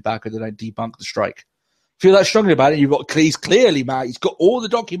don't take you back or they don't debunk the strike. Feel that strongly about it. He's clearly, Matt, he's got all the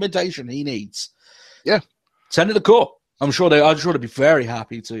documentation he needs. Yeah. Send it to court. I'm sure they'd be very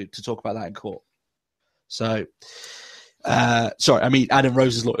happy to talk about that in court. So, Adam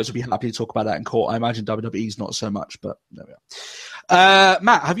Rose's lawyers would be happy to talk about that in court. I imagine WWE's not so much, but there we are.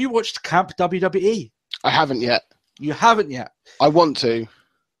 Matt, have you watched Camp WWE? I haven't yet. You haven't yet? I want to.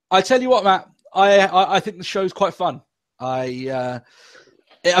 I tell you what, Matt, I think the show's quite fun. For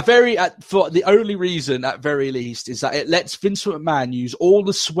the only reason, at very least, is that it lets Vince McMahon use all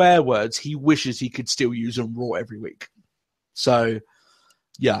the swear words he wishes he could still use on Raw every week. So,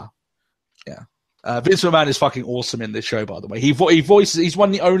 yeah. Vince McMahon is fucking awesome in this show, by the way. He's one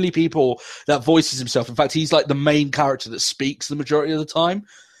of the only people that voices himself. In fact, he's like the main character that speaks the majority of the time.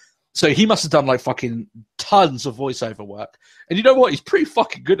 So he must have done like fucking tons of voiceover work. And you know what? He's pretty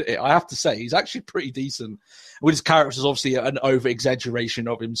fucking good at it, I have to say. He's actually pretty decent. With his character is obviously an over-exaggeration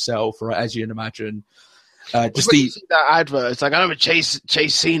of himself, right, as you can imagine. You see that advert, it's like, I'm a Chase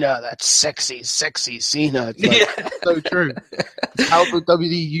Cena, that sexy Cena. It's like, so true. It's how the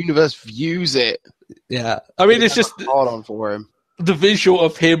WWE universe views it. Yeah. I mean, it's just hard on for him. The visual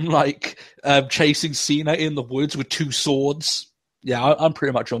of him like chasing Cena in the woods with two swords. Yeah, I'm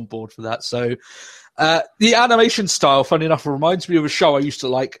pretty much on board for that. So the animation style, funny enough, reminds me of a show I used to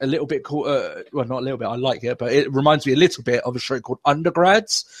like a little bit called, well, not a little bit, I like it, but it reminds me a little bit of a show called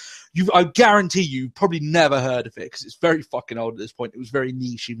Undergrads. I guarantee you probably never heard of it because it's very fucking old at this point. It was very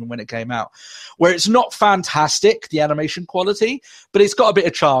niche even when it came out, where it's not fantastic, the animation quality, but it's got a bit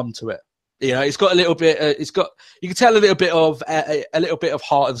of charm to it. You know, it's got a little bit. You can tell a little bit of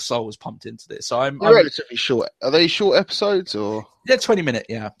heart and soul is pumped into this. So I'm relatively short. Are they short episodes or? Yeah, 20 minute.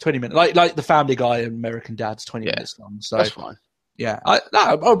 Yeah, 20 minute. Like the Family Guy and American Dad's 20 minutes long. So that's fine. Yeah,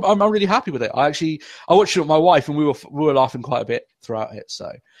 I'm really happy with it. I watched it with my wife and we were laughing quite a bit throughout it.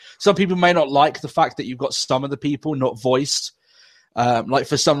 So some people may not like the fact that you've got some of the people not voiced. Like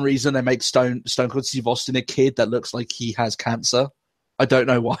for some reason they make Stone Cold Steve Austin a kid that looks like he has cancer. I don't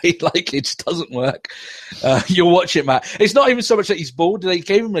know why. Like, it just doesn't work. You'll watch it, Matt. It's not even so much that he's bald. They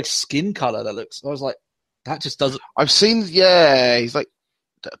gave him a skin color that looks. I was like, that just doesn't. I've seen. Yeah, he's like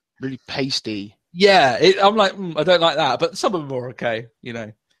really pasty. Yeah, I'm like, I don't like that. But some of them are okay, you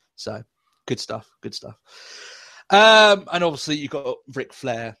know. So good stuff. Good stuff. And obviously you've got Ric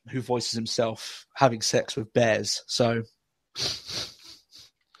Flair, who voices himself having sex with bears. So.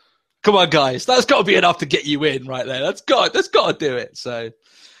 Come on, guys. That's got to be enough to get you in right there. That's got to do it. So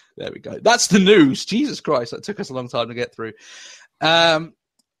there we go. That's the news. Jesus Christ. That took us a long time to get through. Right,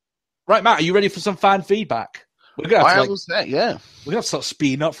 Matt, are you ready for some fan feedback? We're going to have to, yeah. We're going to have to start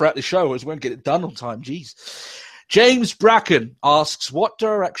speeding up throughout the show as we won't get it done on time. Jeez. James Bracken asks, what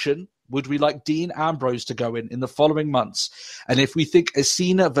direction would we like Dean Ambrose to go in the following months? And if we think a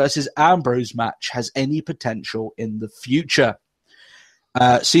Cena versus Ambrose match has any potential in the future?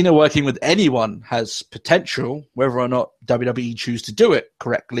 Cena working with anyone has potential. Whether or not WWE choose to do it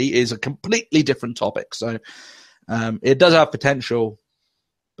correctly is a completely different topic. So it does have potential,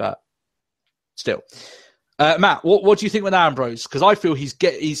 but still. Matt, what do you think with Ambrose? Because I feel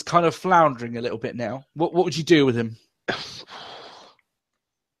he's kind of floundering a little bit now. What would you do with him? I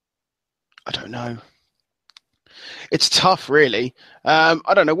don't know. It's tough, really. I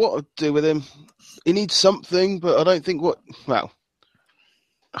don't know what I'd do with him. He needs something, but I don't think well...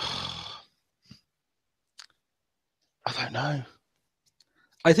 I don't know.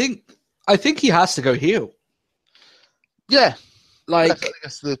 I think he has to go heel. Yeah, like I think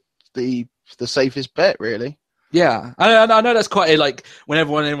that's the safest bet, really. Yeah, I know that's quite like when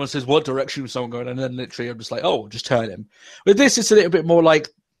anyone says what direction was someone going, and then literally I'm just like, oh, just turn him. With this, it's a little bit more like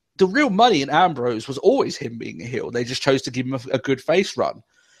the real money in Ambrose was always him being a heel. They just chose to give him a good face run.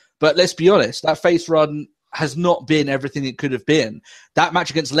 But let's be honest, that face run has not been everything it could have been. That match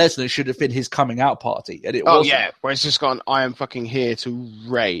against Lesnar should have been his coming out party. And it wasn't. Yeah, where it's just gone, I am fucking here to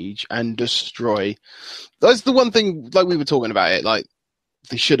rage and destroy. That's the one thing, like we were talking about it, like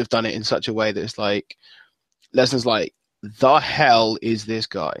they should have done it in such a way that it's like, Lesnar's like, the hell is this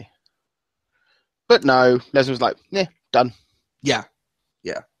guy? But no, Lesnar's like, done. Yeah.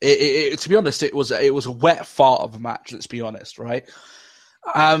 To be honest, it was a wet fart of a match, let's be honest, right?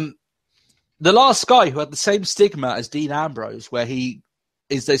 The last guy who had the same stigma as Dean Ambrose, where he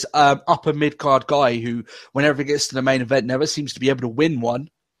is this upper mid-card guy who, whenever he gets to the main event, never seems to be able to win one.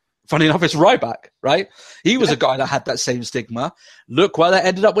 Funny enough, it's Ryback, right? He was a guy that had that same stigma. Look where that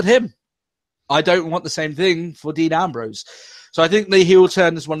ended up with him. I don't want the same thing for Dean Ambrose. So I think the heel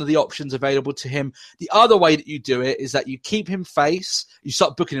turn is one of the options available to him. The other way that you do it is that you keep him face, you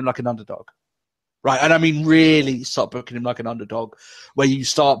start booking him like an underdog. Right, and I mean really start booking him like an underdog, where you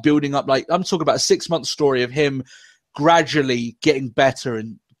start building up, like, I'm talking about a 6-month story of him gradually getting better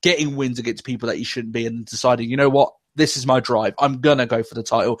and getting wins against people that he shouldn't be and deciding, you know what, this is my drive. I'm going to go for the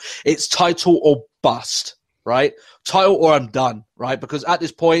title. It's title or bust, right? Title or I'm done, right? Because at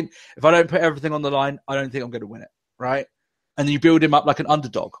this point, if I don't put everything on the line, I don't think I'm going to win it, right? And you build him up like an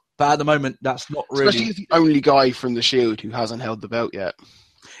underdog. But at the moment, that's not really... Especially if the only guy from the Shield who hasn't held the belt yet.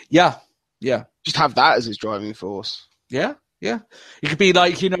 Yeah. Just have that as his driving force. Yeah. You could be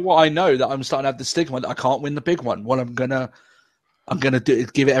like, you know what? I know that I'm starting to have the stigma that I can't win the big one. Well, I'm gonna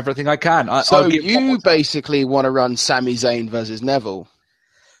give it everything I can. So you basically want to run Sami Zayn versus Neville?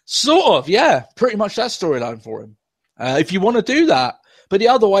 Sort of, yeah. Pretty much that storyline for him. If you want to do that, but the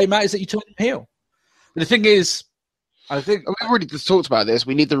other way, Matt, is that you turn him heel. But the thing is, I think we've already just talked about this.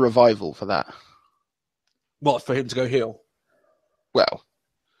 We need the revival for that. What, for him to go heel? Well,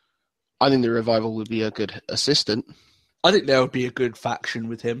 I think the revival would be a good assistant. I think there would be a good faction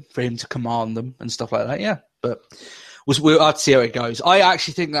with him for him to command them and stuff like that. Yeah, but we'll have to see how it goes. I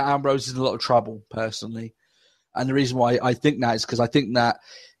actually think that Ambrose is in a lot of trouble personally, and the reason why I think that is because I think that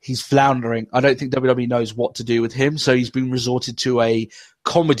he's floundering. I don't think WWE knows what to do with him, so he's been resorted to a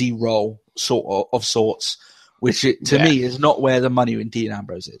comedy role of sorts, which to me is not where the money in Dean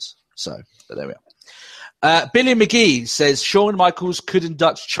Ambrose is. So there we are. Billy McGee says Shawn Michaels could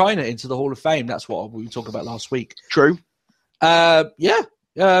induct Chyna into the Hall of Fame. That's what we talked about last week. True.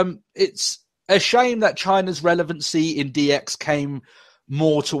 It's a shame that Chyna's relevancy in DX came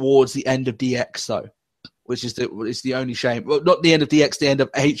more towards the end of DX, though, which is the only shame. Well, not the end of DX, the end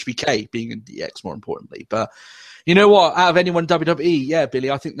of HBK being in DX, more importantly. But you know what? Out of anyone WWE, yeah,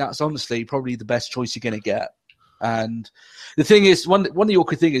 Billy, I think that's honestly probably the best choice you're going to get. And the thing is, one of the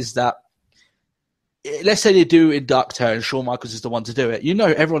awkward thing is that, let's say they do induct her and Shawn Michaels is the one to do it. You know,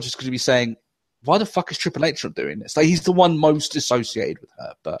 everyone's just going to be saying, why the fuck is Triple H not doing this? Like, he's the one most associated with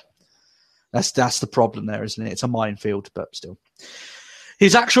her. But that's the problem there, isn't it? It's a minefield, but still.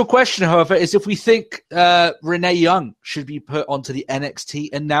 His actual question, however, is if we think Renee Young should be put onto the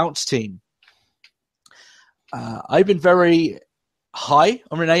NXT announce team. I've been very high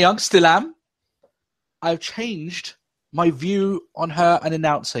on Renee Young, still am. I've changed my view on her and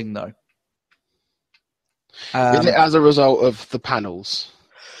announcing, though. Is it as a result of the panels?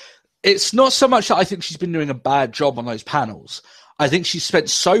 It's not so much that I think she's been doing a bad job on those panels. I think she spent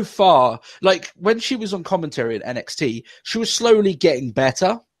so far, like when she was on commentary at NXT, she was slowly getting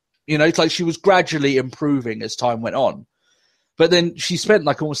better. You know, it's like she was gradually improving as time went on. But then she spent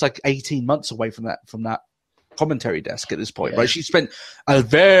almost 18 months away from that commentary desk at this point, right? She spent a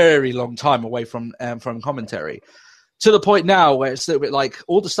very long time away from commentary, to the point now where it's a little bit like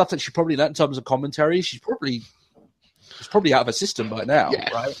all the stuff that she probably learned in terms of commentary, she's probably out of her system by now,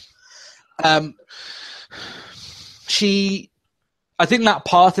 right? I think that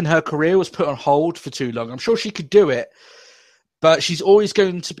path in her career was put on hold for too long. I'm sure she could do it, but she's always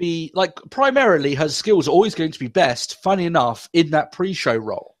going to be, primarily her skills are always going to be best, funny enough, in that pre-show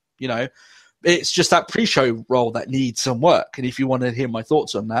role. You know, it's just that pre-show role that needs some work. And if you want to hear my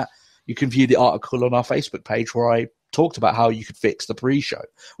thoughts on that, you can view the article on our Facebook page where I talked about how you could fix the pre-show,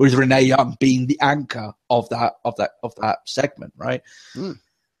 with Renee Young being the anchor of that segment, right?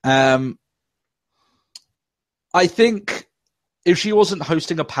 I think if she wasn't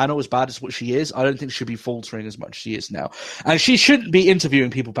hosting a panel as bad as what she is, I don't think she'd be faltering as much as she is now. And she shouldn't be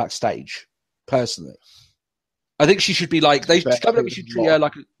interviewing people backstage, personally. I think she should be WWE should treat her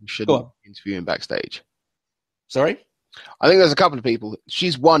like a... Shouldn't be interviewing backstage. Sorry? I think there's a couple of people.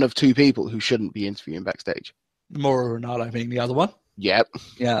 She's one of two people who shouldn't be interviewing backstage. Mauro Ronaldo being the other one. Yep.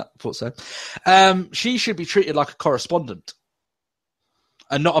 Yeah, I thought so. She should be treated like a correspondent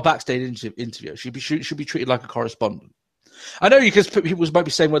and not a backstage interview. Should be treated like a correspondent. I know because people might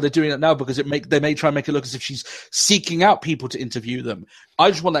be saying, well, they're doing it now because they may try and make it look as if she's seeking out people to interview them.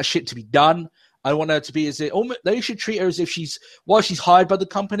 I just want that shit to be done. I want her to be they should treat her as if while she's hired by the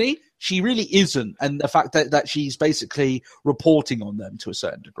company, she really isn't. And the fact that she's basically reporting on them to a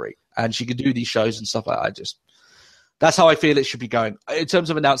certain degree. And she can do these shows and stuff like that. That's how I feel it should be going. In terms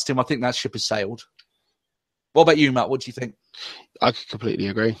of announced team, I think that ship has sailed. What about you, Matt? What do you think? I completely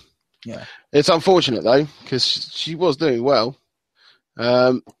agree. Yeah. It's unfortunate, though, because she was doing well.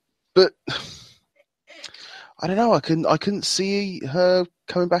 But I don't know. I couldn't see her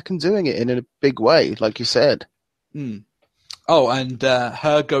coming back and doing it in a big way, like you said. Oh, and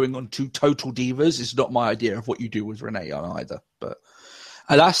her going on to Total Divas is not my idea of what you do with Renee Young either. But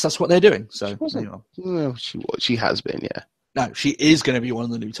alas, that's what they're doing. So well, she has been, yeah. No, she is going to be one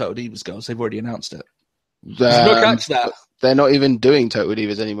of the new Total Divas girls. They've already announced it. Did you not catch that? They're not even doing Total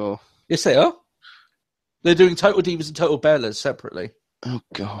Divas anymore. Yes, they are. They're doing Total Divas and Total Bellas separately. Oh,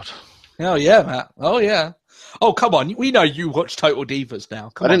 God. Oh, yeah, Matt. Oh, yeah. Oh, come on. We know you watch Total Divas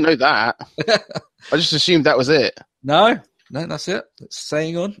now. I didn't know that. I just assumed that was it. No, that's it. It's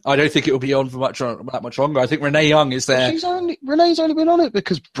staying on. I don't think it will be on for that much longer. I think Renee Young is there. Renee's only been on it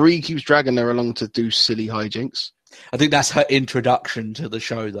because Brie keeps dragging her along to do silly hijinks. I think that's her introduction to the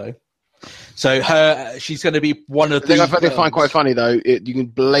show, though. So she's going to be one of the... The thing I find quite funny, though, you can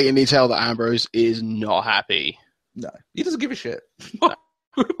blatantly tell that Ambrose is not happy. No, he doesn't give a shit. Why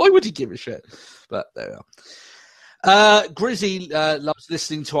would he give a shit? But there we are. Grizzy loves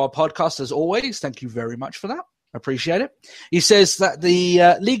listening to our podcast, as always. Thank you very much for that. I appreciate it. He says that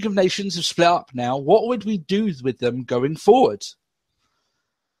the League of Nations have split up now. What would we do with them going forward?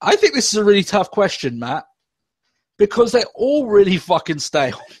 I think this is a really tough question, Matt, because they're all really fucking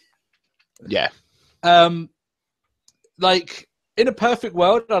stale. Yeah. In a perfect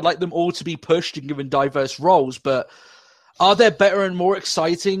world, I'd like them all to be pushed and given diverse roles, but are there better and more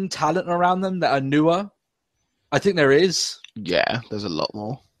exciting talent around them that are newer? I think there is. Yeah, there's a lot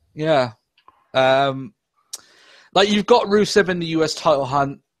more. Yeah. You've got Rusev in the US title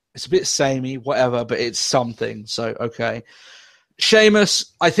hunt. It's a bit samey, whatever, but it's something. So, okay.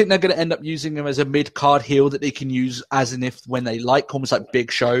 Sheamus, I think they're going to end up using him as a mid-card heel that they can use as an if when they like, almost like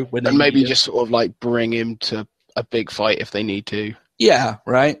Big Show. And maybe just sort of like bring him to a big fight if they need to. Yeah,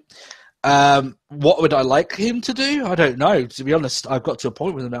 right. What would I like him to do? I don't know. To be honest, I've got to a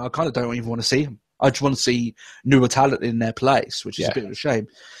point with him now. I kind of don't even want to see him. I just want to see newer talent in their place, which is a bit of a shame.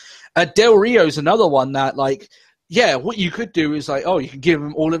 Del Rio's another one that, like, yeah, what you could do is like, you can give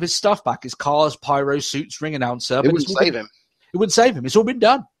him all of his stuff back, his cars, pyro, suits, ring announcer. It wouldn't save him. It wouldn't save him. It's all been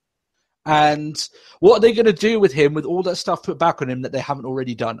done. And what are they going to do with him with all that stuff put back on him that they haven't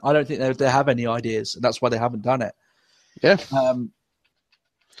already done? I don't think they have any ideas, and that's why they haven't done it. Yeah.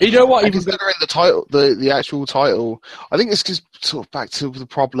 You know what? Considering the title, the actual title, I think this is sort of back to the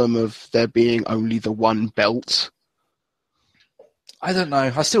problem of there being only the one belt. I don't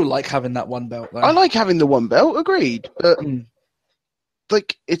know. I still like having that one belt, though. I like having the one belt, agreed. But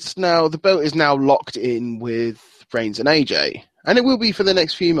like, the belt is now locked in with Reigns and AJ, and it will be for the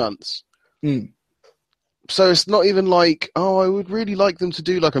next few months. So it's not even like, I would really like them to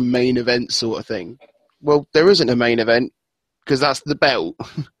do like a main event sort of thing. Well, there isn't a main event because that's the belt.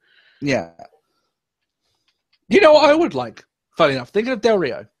 Yeah. You know what I would like? Funny enough, thinking of Del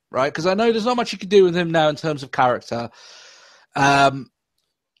Rio, right? Because I know there's not much you can do with him now in terms of character.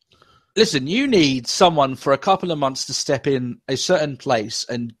 Listen, you need someone for a couple of months to step in a certain place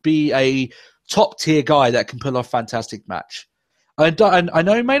and be a top-tier guy that can pull off a fantastic match. I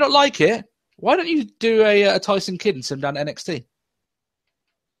know you may not like it. Why don't you do a Tyson Kidd and send him down to NXT?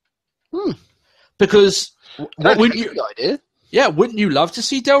 Because wouldn't you? Idea. Yeah, wouldn't you love to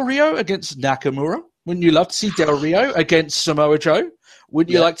see Del Rio against Nakamura? Wouldn't you love to see Del Rio against Samoa Joe?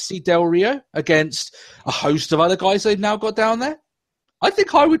 Wouldn't you like to see Del Rio against a host of other guys they've now got down there? I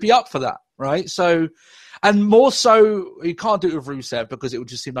think I would be up for that, right? So, and more so, you can't do it with Rusev because it would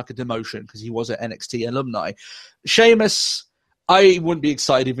just seem like a demotion because he was an NXT alumni. Sheamus, I wouldn't be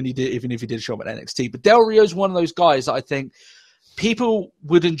excited even if he did show up at NXT. But Del Rio's one of those guys that I think people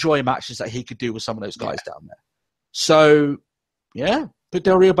would enjoy matches that he could do with some of those guys down there. So, yeah, put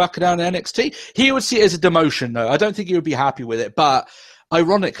Del Rio back down in NXT. He would see it as a demotion, though. I don't think he would be happy with it. But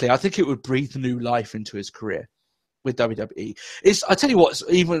ironically, I think it would breathe new life into his career with WWE. I tell you what,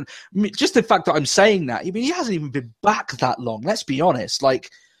 even just the fact that I'm saying that, I mean, he hasn't even been back that long. Let's be honest. Like,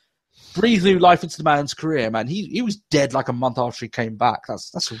 breathe new life into the man's career, man. He was dead like a month after he came back.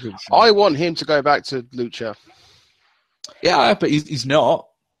 That's a real shame. I want him to go back to Lucha. Yeah, but he's not.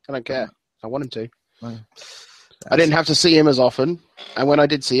 I don't care. I want him to. Well, I didn't have to see him as often, and when I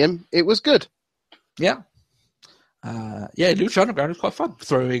did see him, it was good. Yeah. Lucha Underground was quite fun,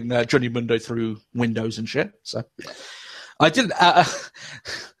 throwing Johnny Mundo through windows and shit. So I did. I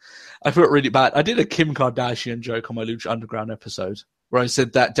felt really bad. I did a Kim Kardashian joke on my Lucha Underground episode where I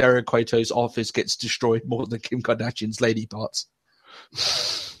said that Derek Cueto's office gets destroyed more than Kim Kardashian's lady parts.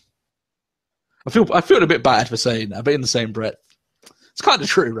 I feel a bit bad for saying that, but in the same breath, it's kind of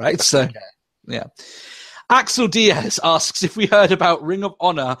true, right? So, yeah. Axel Diaz asks if we heard about Ring of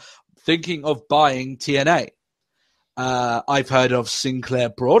Honor thinking of buying TNA. I've heard of Sinclair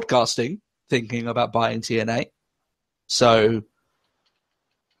Broadcasting thinking about buying TNA. So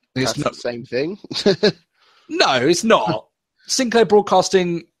it's not the same thing. No, it's not. Sinclair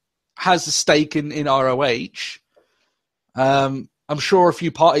Broadcasting has a stake in ROH. I'm sure a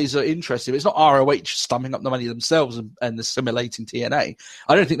few parties are interested. It's not ROH stumping up the money themselves and assimilating TNA.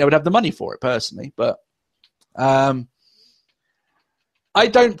 I don't think they would have the money for it personally, but I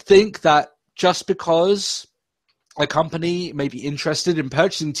don't think that just because a company may be interested in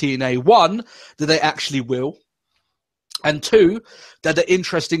purchasing TNA, one, that they actually will, and two, that they're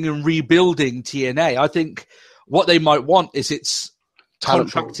interested in rebuilding TNA. I think what they might want is its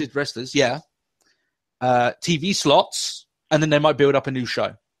contracted wrestlers, TV slots, and then they might build up a new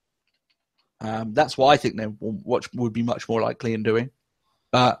show. That's what I think they would be much more likely in doing.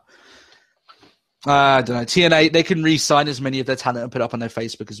 But I don't know. TNA, they can re-sign as many of their talent and put up on their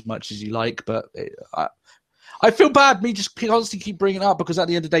Facebook as much as you like, but I feel bad me just constantly keep bringing it up because at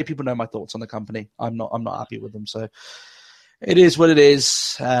the end of the day, people know my thoughts on the company. I'm not happy with them, so it is what it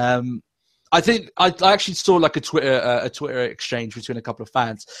is. I think I actually saw like a Twitter exchange between a couple of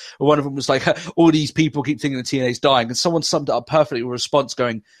fans. One of them was like, all these people keep thinking that TNA's dying, and someone summed it up perfectly with a response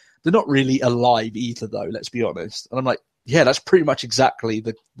going, they're not really alive either, though, let's be honest. And I'm like, yeah, that's pretty much exactly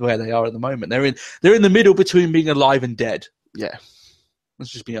where they are at the moment. They're in the middle between being alive and dead. Yeah.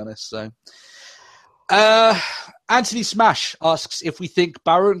 Let's just be honest. So, Anthony Smash asks if we think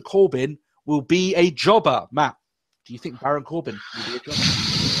Baron Corbin will be a jobber. Matt, do you think Baron Corbin will be a jobber?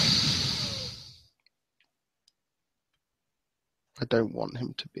 I don't want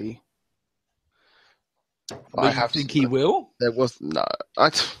him to be. But I think he will. There was no.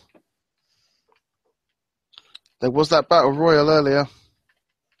 There was that battle royal earlier.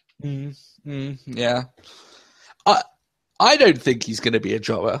 Yeah. I don't think he's going to be a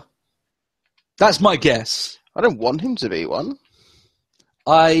jobber. That's my guess. I don't want him to be one.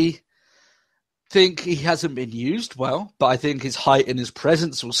 I think he hasn't been used well, but I think his height and his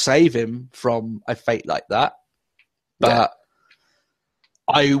presence will save him from a fate like that. But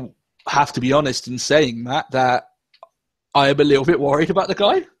I have to be honest in saying that I am a little bit worried about the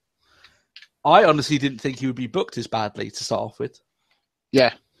guy. I honestly didn't think he would be booked as badly to start off with.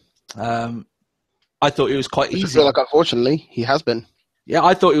 Yeah. I thought it was quite easy. I feel like, unfortunately, he has been. Yeah,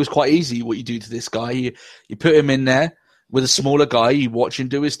 I thought it was quite easy what you do to this guy. You put him in there with a smaller guy, you watch him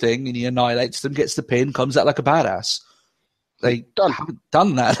do his thing, and he annihilates them, gets the pin, comes out like a badass. They haven't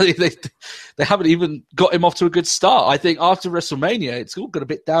done that. They haven't even got him off to a good start. I think after WrestleMania, it's all got a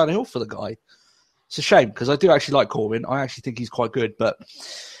bit downhill for the guy. It's a shame, because I do actually like Corbin. I actually think he's quite good, but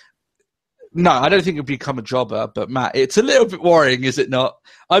no, I don't think he'll become a jobber. But Matt, it's a little bit worrying, is it not?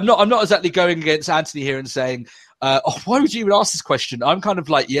 I'm not exactly going against Anthony here and saying, why would you even ask this question? I'm kind of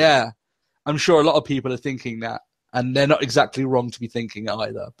like, yeah, I'm sure a lot of people are thinking that, and they're not exactly wrong to be thinking it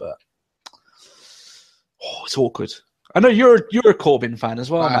either, but it's awkward. I know you're a Corbin fan as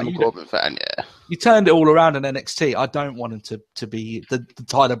well. I'm a Corbin fan, yeah. You turned it all around in NXT. I don't want him to be the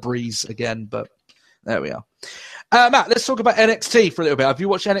Tyler Breeze again, but there we are. Matt, let's talk about NXT for a little bit. Have you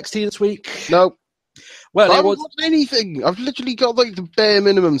watched NXT this week? No. Well, I haven't watched anything. I've literally got like the bare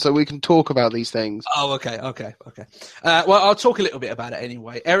minimum so we can talk about these things. Oh, okay. Well, I'll talk a little bit about it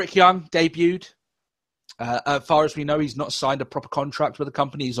anyway. Eric Young debuted. As far as we know, he's not signed a proper contract with the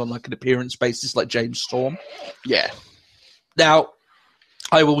company. He's on like an appearance basis like James Storm. Yeah. Now,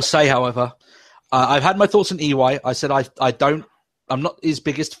 I will say, however, I've had my thoughts on EY. I said I'm not his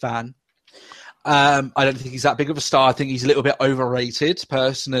biggest fan. I don't think he's that big of a star. I think he's a little bit overrated,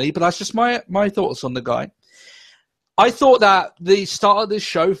 personally, but that's just my thoughts on the guy. I thought that the start of this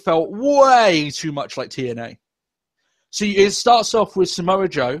show felt way too much like TNA. So it starts off with Samoa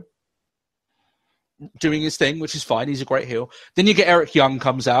Joe doing his thing, which is fine. He's a great heel. Then you get Eric Young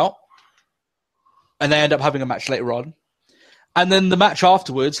comes out, and they end up having a match later on. And then the match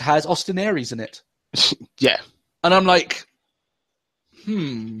afterwards has Austin Aries in it. Yeah. And I'm like,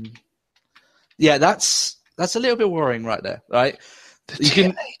 yeah, that's a little bit worrying right there, right? The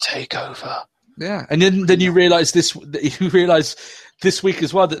TNA takeover. Yeah, and then you realize this week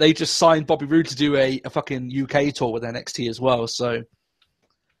as well that they just signed Bobby Roode to do a fucking UK tour with NXT as well. So,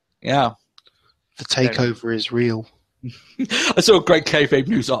 yeah, the takeover is real. I saw a great kayfabe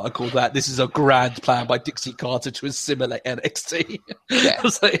news article that this is a grand plan by Dixie Carter to assimilate NXT. Yeah, I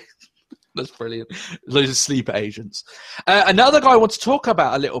was like, that's brilliant. Loads of sleeper agents. Another guy I want to talk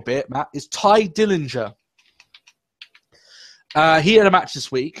about a little bit, Matt, is Ty Dillinger. He had a match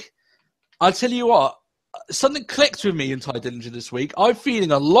this week. I'll tell you what, something clicked with me in Ty Dillinger this week. I'm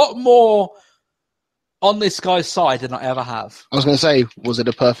feeling a lot more on this guy's side than I ever have. I was going to say, was it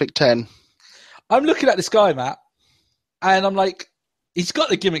a perfect 10? I'm looking at this guy, Matt, and I'm like, he's got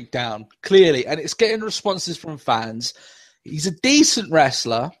the gimmick down, clearly, and it's getting responses from fans. He's a decent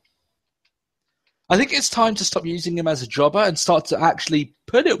wrestler. I think it's time to stop using him as a jobber and start to actually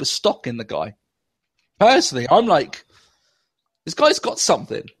put it with stock in the guy. Personally, I'm like, this guy's got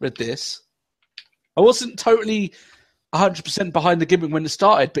something with this. I wasn't totally 100% behind the gimmick when it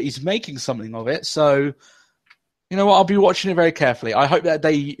started, but he's making something of it. So, you know what? I'll be watching it very carefully. I hope that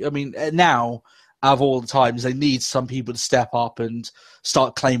now, out of all the times, they need some people to step up and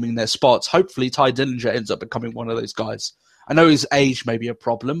start claiming their spots. Hopefully, Ty Dillinger ends up becoming one of those guys. I know his age may be a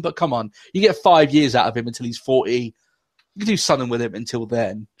problem, but come on. You get 5 years out of him until he's 40. You can do something with him until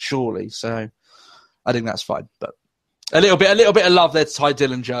then, surely. So I think that's fine. But a little bit of love there to Ty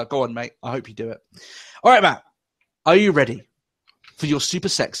Dillinger. Go on, mate. I hope you do it. All right, Matt. Are you ready for your super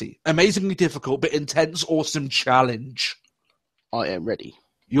sexy, amazingly difficult, but intense, awesome challenge? I am ready.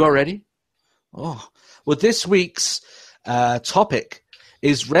 You are ready? Oh, well, this week's topic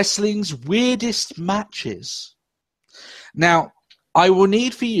is wrestling's weirdest matches. Now, I will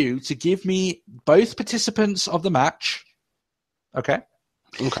need for you to give me both participants of the match. Okay?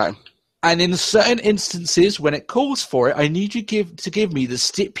 Okay. And in certain instances, when it calls for it, I need you to give me the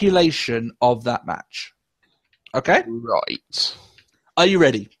stipulation of that match. Okay? Right. Are you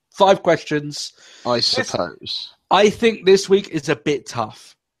ready? 5 questions. I suppose. I think this week is a bit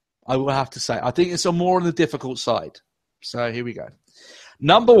tough. I will have to say. I think it's more on the difficult side. So here we go.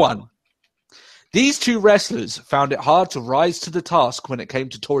 Number 1. These two wrestlers found it hard to rise to the task when it came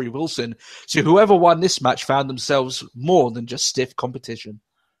to Tori Wilson, so whoever won this match found themselves more than just stiff competition.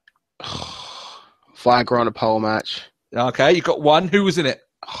 Viagra on a pole match. Okay, you got one. Who was in it?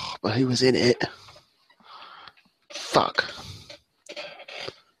 Oh, but who was in it? Fuck.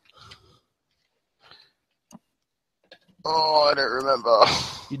 Oh, I don't remember.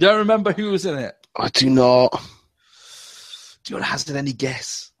 You don't remember who was in it? I do not. Do you want to hazard any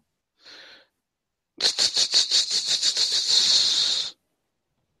guess?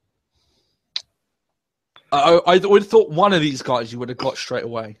 I would have thought one of these guys you would have got straight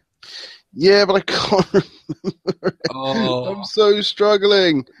away. Yeah, but I can't remember. Oh. I'm so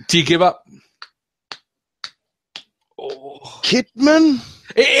struggling. Do you give up? Oh. Kidman?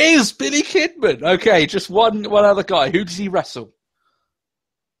 It is Billy Kidman. Okay, just one other guy. Who does he wrestle?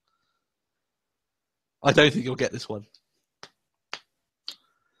 I don't think you'll get this one.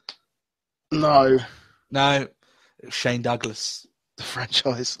 No. Shane Douglas. The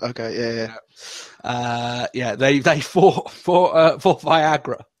franchise. Okay, yeah. They fought for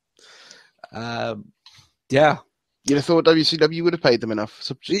Viagra. Yeah. You'd have thought WCW would have paid them enough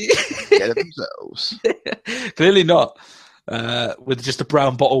to get it themselves. Clearly not. With just a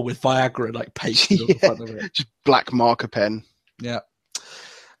brown bottle with Viagra like pasted on the front of it. Just black marker pen. Yeah.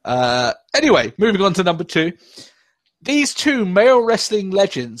 Anyway, moving on to number 2. These two male wrestling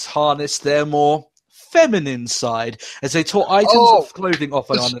legends harnessed their more feminine side as they tore items of clothing off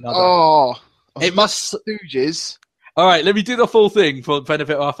one another. It must Stooges. All right, let me do the full thing for the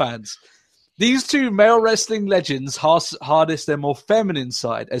benefit of our fans. These two male wrestling legends harnessed their more feminine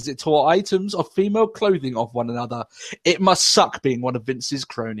side as it tore items of female clothing off one another. It must suck being one of Vince's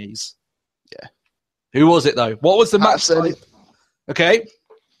cronies. Yeah. Who was it, though? What was the match type? Okay.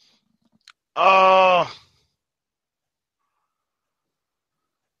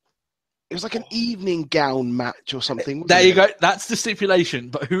 It was like an evening gown match or something. There you go. That's the stipulation.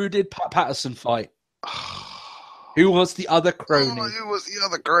 But who did Pat Patterson fight? Who was the other crony? Who was the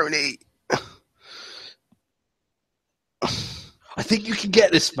other crony? I think you can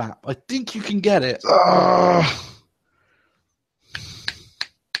get this, Matt. I think you can get it.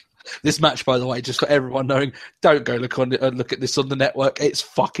 This match, by the way, just for everyone knowing, don't go look at this on the network. It's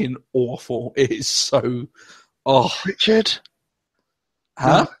fucking awful. It is so... Oh. Richard?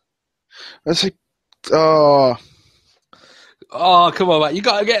 Huh? That's like... Oh, come on, Matt. You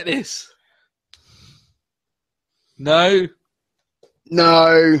got to get this. No?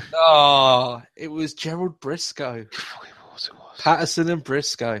 No. Oh, it was Gerald Briscoe. It was. Patterson and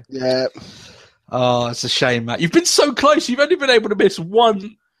Briscoe. Yeah. Oh, it's a shame, Matt. You've been so close. You've only been able to miss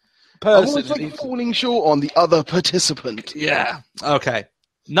one person. I was like falling short on the other participant. Yeah. Okay.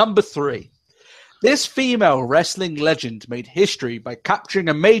 Number 3. This female wrestling legend made history by capturing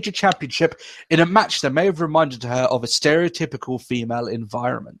a major championship in a match that may have reminded her of a stereotypical female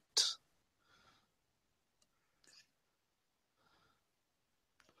environment.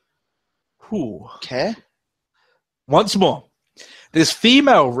 Ooh. Okay. Once more. This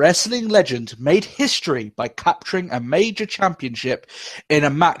female wrestling legend made history by capturing a major championship in a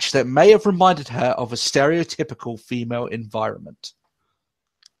match that may have reminded her of a stereotypical female environment.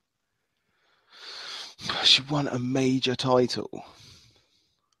 She won a major title.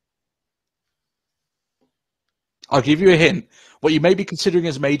 I'll give you a hint. What you may be considering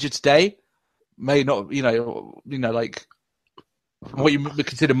as major today may not, like what you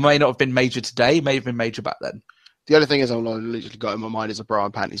consider may not have been major today, may have been major back then. The other thing is, I've literally got in my mind is a bra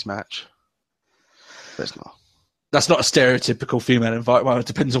and panties match. That's not. That's not a stereotypical female environment. It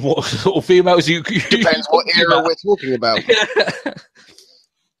depends on what sort of females you depends what era we're talking about. Yeah.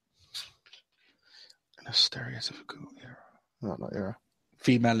 In a stereotypical era. No, not era.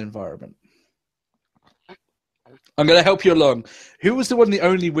 Female environment. I'm going to help you along. Who was the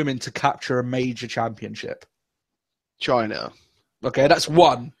only women to capture a major championship? China. Okay, that's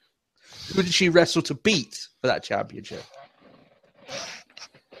one. Who did she wrestle to beat for that championship?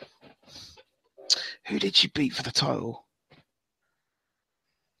 Who did she beat for the title?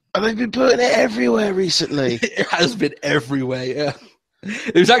 And they've been putting it everywhere recently. It has been everywhere, yeah.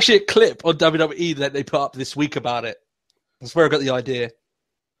 There was actually a clip on WWE that they put up this week about it. That's where I got the idea.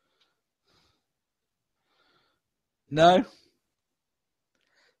 No? I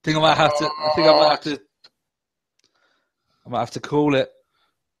think I might have to call it.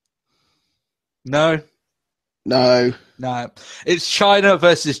 No. It's China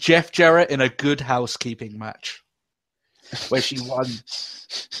versus Jeff Jarrett in a Good Housekeeping match, where she won.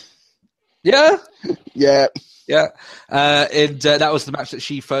 Yeah. And that was the match that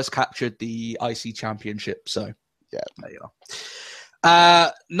she first captured the IC championship. So yeah, there you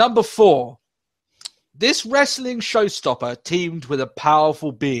are. Number 4. This wrestling showstopper teamed with a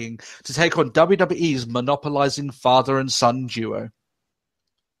powerful being to take on WWE's monopolizing father and son duo.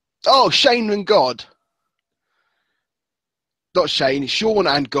 Oh, Shane and God. Not Shane, Sean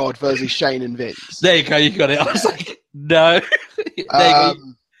and God versus Shane and Vince. There you go, you got it. I was like, no. There you go.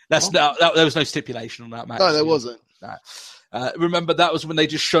 There was no stipulation on that match. No, there wasn't. No. Remember, that was when they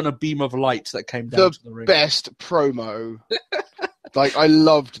just shone a beam of light that came down to the ring. The best promo. Like, I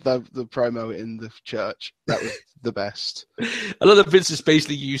loved the promo in the church. That was the best. I love that Vince has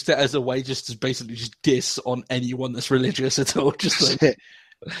basically used it as a way just to basically just diss on anyone that's religious at all. Just like,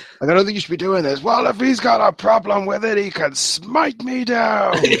 I don't think you should be doing this. Well, if he's got a problem with it, he can smite me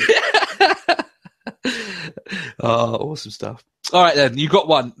down. Oh, awesome stuff. All right, then. You got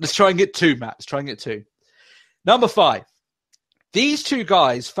one. Let's try and get two, Matt. Let's try and get two. Number 5. These two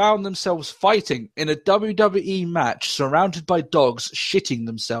guys found themselves fighting in a WWE match surrounded by dogs shitting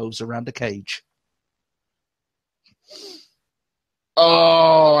themselves around a cage.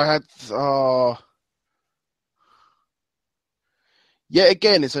 Yet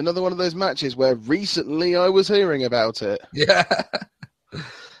again, it's another one of those matches where recently I was hearing about it. Yeah.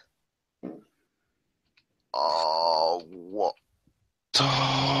 What?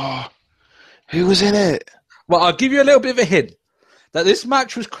 Who was in it? Well, I'll give you a little bit of a hint. That this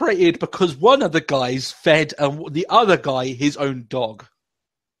match was created because one of the guys fed the other guy his own dog.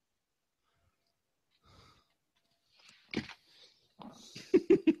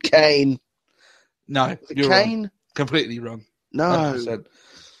 Kane. No, you're Kane? wrong. Completely wrong. No. 100%.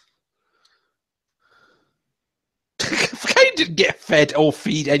 Kane didn't get fed or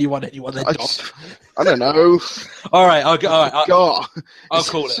feed anyone their dog. I don't know. All right, I'll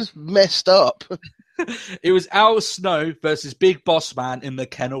call it. It's just messed up. It was Al Snow versus Big Boss Man in the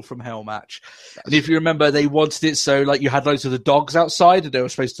Kennel from Hell match. And if you remember, they wanted it so like you had loads of the dogs outside and they were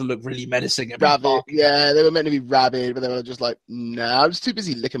supposed to look really menacing. Rabid. Yeah, they were meant to be rabid, but they were just like, nah, I'm just too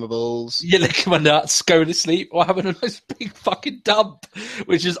busy licking my balls. You licking my nuts, going to sleep, or having a nice big fucking dump,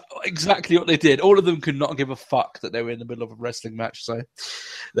 which is exactly what they did. All of them could not give a fuck that they were in the middle of a wrestling match. So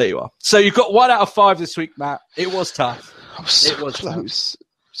there you are. So you've got 1 out of 5 this week, Matt. It was tough. I was so close. Tough.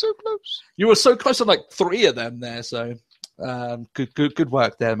 So close. You were so close on like 3 of them there, so good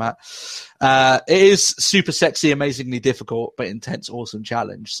work there, Matt. It is super sexy, amazingly difficult, but intense, awesome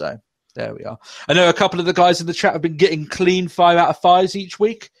challenge. So there we are. I know a couple of the guys in the chat have been getting clean 5 out of 5s each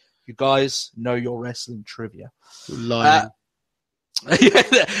week. You guys know your wrestling trivia. Lying.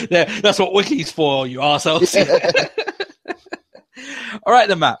 Yeah, that's what Wiki's for, you arseholes. All right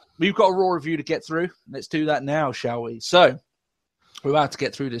then, Matt. We've got a Raw review to get through. Let's do that now, shall we? So we're about to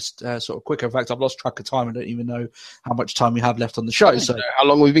get through this sort of quicker. In fact, I've lost track of time. I don't even know how much time we have left on the show. So how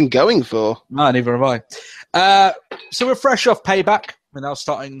long we've been going for? No, neither have I. So we're fresh off Payback. We're now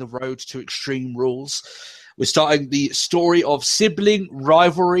starting the road to Extreme Rules. We're starting the story of sibling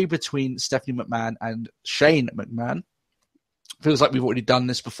rivalry between Stephanie McMahon and Shane McMahon. Feels like we've already done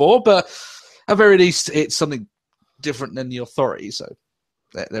this before, but at very least, it's something different than the Authority. So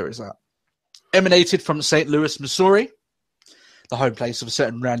there is that. Emanated from St. Louis, Missouri, the home place of a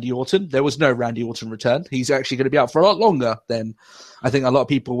certain Randy Orton. There was no Randy Orton return. He's actually going to be out for a lot longer than I think a lot of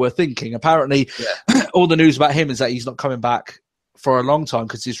people were thinking. Apparently, all the news about him is that he's not coming back for a long time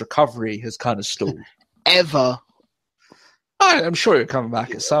because his recovery has kind of stalled. Ever. I'm sure he'll come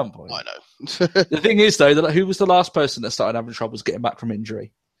back at some point. I know. The thing is, though, that who was the last person that started having troubles getting back from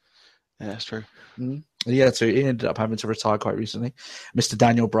injury? Yeah, that's true. Yeah, so he ended up having to retire quite recently. Mr.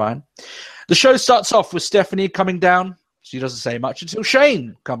 Daniel Bryan. The show starts off with Stephanie coming down. She doesn't say much until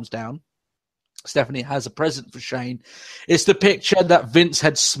Shane comes down. Stephanie has a present for Shane. It's the picture that Vince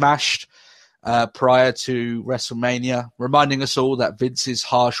had smashed prior to WrestleMania, reminding us all that Vince's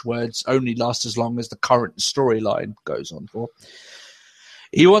harsh words only last as long as the current storyline goes on for.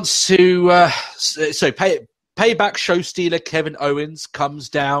 He wants to... Payback show stealer Kevin Owens comes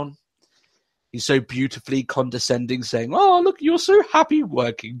down. He's so beautifully condescending, saying, "Oh, look, you're so happy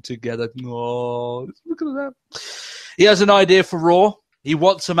working together. Oh, look at that." He has an idea for Raw. He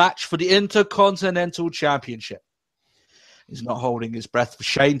wants a match for the Intercontinental Championship. He's not holding his breath for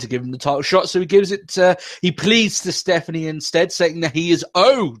Shane to give him the title shot, so he gives it. He pleads to Stephanie instead, saying that he is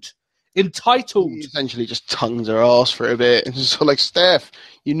entitled. He essentially just tongues her ass for a bit. And just like, Steph,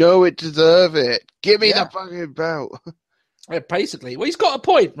 you know it, deserve it. Give me that fucking belt. Yeah, basically. Well, he's got a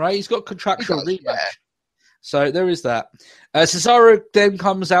point, right? He's got contractual rematch. Yeah. So there is that. Cesaro then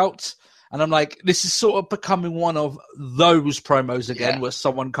comes out, and I'm like, this is sort of becoming one of those promos again, where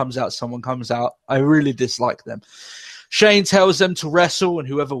someone comes out. I really dislike them. Shane tells them to wrestle, and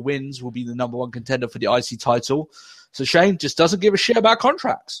whoever wins will be the number one contender for the IC title. So Shane just doesn't give a shit about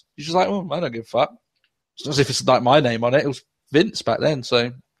contracts. He's just like, well, I don't give a fuck. It's not as if it's like my name on it. It was Vince back then,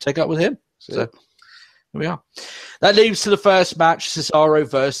 so take up with him. So here we are. That leads to the first match, Cesaro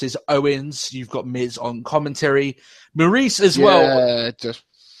versus Owens. You've got Miz on commentary. Maurice as well. Yeah, just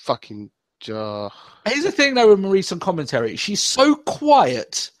fucking... Here's the thing, though, with Maurice on commentary. She's so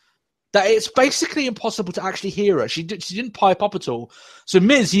quiet that it's basically impossible to actually hear her. She didn't pipe up at all. So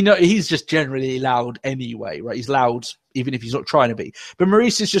Miz, he's just generally loud anyway, right? He's loud even if he's not trying to be. But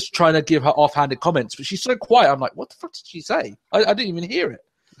Maurice is just trying to give her offhanded comments, but she's so quiet. I'm like, what the fuck did she say? I didn't even hear it.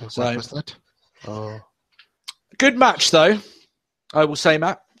 What was that? Oh. Good match, though. I will say,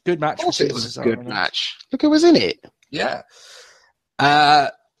 Matt. Good match. Of course it was a good match. Look who was in it. Yeah.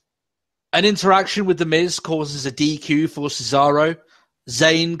 An interaction with The Miz causes a DQ for Cesaro.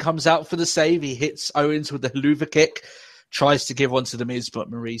 Zayn comes out for the save. He hits Owens with the haluva kick, tries to give one to The Miz, but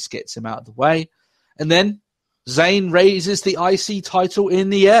Maurice gets him out of the way. And then Zayn raises the IC title in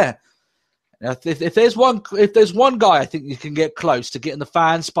the air. Now, if there's one guy I think you can get close to getting the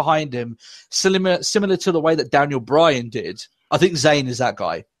fans behind him, similar to the way that Daniel Bryan did, I think Zayn is that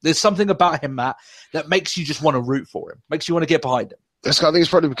guy. There's something about him, Matt, that makes you just want to root for him, makes you want to get behind him. I think it's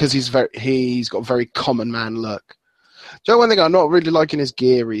probably because he's got a very common man look. Do you know one thing I'm not really liking his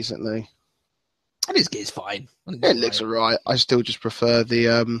gear recently? And his gear's fine. It looks alright. I still just prefer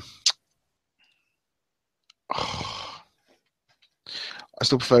the I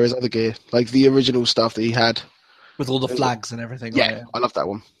still prefer his other gear, like the original stuff that he had with all the flags and everything. Yeah, right? I love that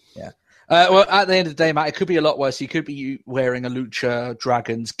one. Yeah. Well, at the end of the day, Matt, it could be a lot worse. He could be wearing a Lucha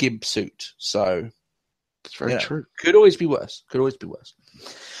Dragons gimp suit. So that's very true. Could always be worse.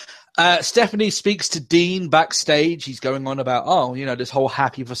 Stephanie speaks to Dean backstage. He's going on about, this whole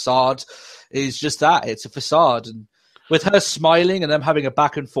happy facade is just that. It's a facade. And with her smiling and them having a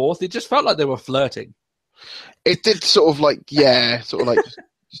back and forth, it just felt like they were flirting. It did there's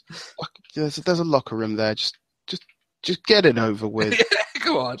a locker room there. Just get it over with.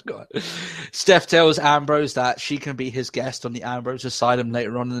 Go on. Steph tells Ambrose that she can be his guest on the Ambrose Asylum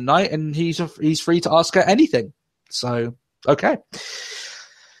later on in the night, and he's free to ask her anything. So, okay.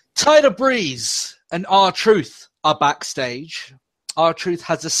 Tyler Breeze and R-Truth are backstage. R-Truth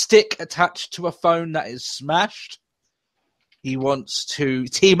has a stick attached to a phone that is smashed. He wants to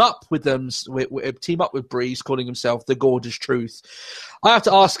team up with them, team up with Breeze, calling himself the Gorgeous Truth. I have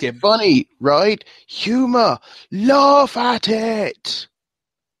to ask him. Funny, right? Humor. Laugh at it.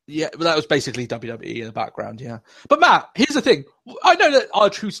 Yeah, but that was basically WWE in the background, yeah. But Matt, here's the thing. I know that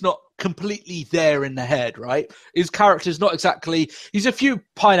R-Truth's not completely there in the head, right? His character's not exactly... He's a few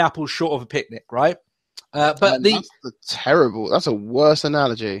pineapples short of a picnic, right? That's a worse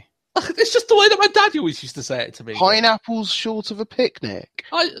analogy. It's just the way that my dad always used to say it to me. Pineapples short of a picnic.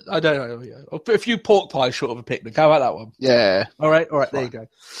 I don't know. Yeah. A few pork pies short of a picnic. How about that one? Yeah. All right. There you go.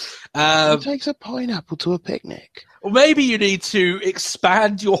 Who takes a pineapple to a picnic? Well, maybe you need to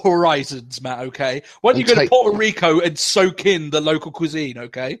expand your horizons, Matt, okay? Why don't you go to Puerto Rico and soak in the local cuisine,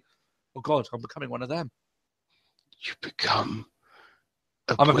 okay? Oh, God, I'm becoming one of them. You become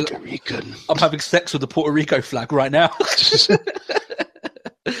a Puerto Rican. I'm having sex with the Puerto Rico flag right now. Just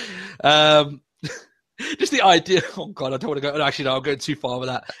the idea. Oh God, I don't want to go. Actually, no, I'm going too far with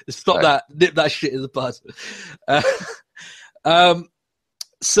that. Stop that. Nip that shit in the bud.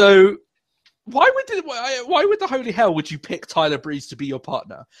 So, why would the holy hell would you pick Tyler Breeze to be your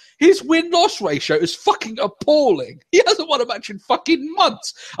partner? His win-loss ratio is fucking appalling. He hasn't won a match in fucking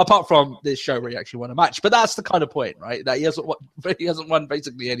months, apart from this show where he actually won a match. But that's the kind of point, right? That he hasn't won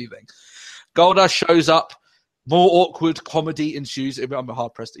basically anything. Goldust shows up. More awkward comedy ensues. I'm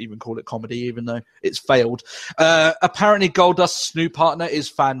hard-pressed to even call it comedy, even though it's failed. Apparently, Goldust's new partner is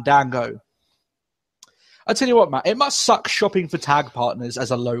Fandango. I tell you what, Matt, it must suck shopping for tag partners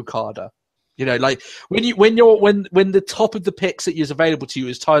as a low-carder. You know, like when the top of the picks that is available to you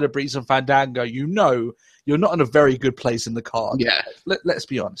is Tyler Breeze and Fandango, you know you're not in a very good place in the card. Yeah. Let's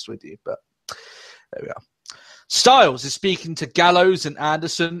be honest with you, but there we are. Styles is speaking to Gallows and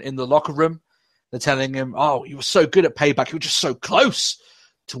Anderson in the locker room. They're telling him, oh, you were so good at Payback. You were just so close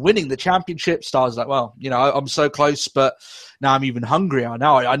to winning the championship. Styles is like, well, you know, I'm so close, but now I'm even hungrier.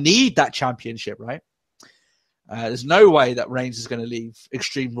 Now I need that championship, right? There's no way that Reigns is going to leave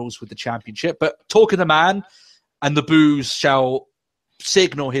Extreme Rules with the championship, but Talk of the Man and the Boos shall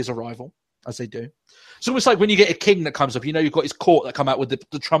signal his arrival, as they do. It's almost like when you get a king that comes up, you know, you've got his court that come out with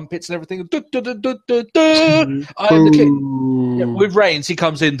the trumpets and everything. I am the king. Yeah, with Reigns, he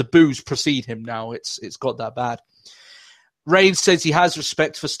comes in, the boos precede him now. It's got that bad. Reigns says he has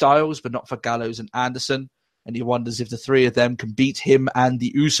respect for Styles, but not for Gallows and Anderson, and he wonders if the three of them can beat him and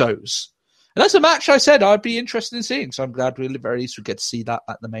the Usos. And that's a match I said I'd be interested in seeing, so I'm glad we at very least we get to see that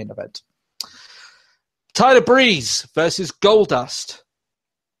at the main event. Tyler Breeze versus Goldust.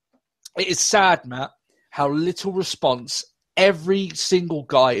 It is sad, Matt, how little response every single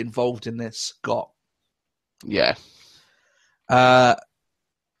guy involved in this got. Yeah. To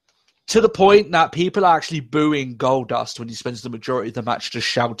the point that people are actually booing Goldust when he spends the majority of the match just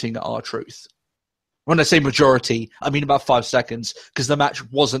shouting at R-Truth. When I say majority, I mean about 5 seconds, because the match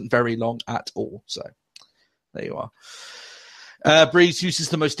wasn't very long at all. So, there you are. Breeze uses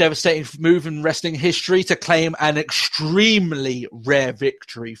the most devastating move in wrestling history to claim an extremely rare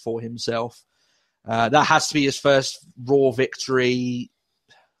victory for himself. That has to be his first Raw victory.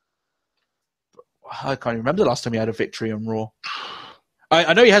 I can't even remember the last time he had a victory on Raw.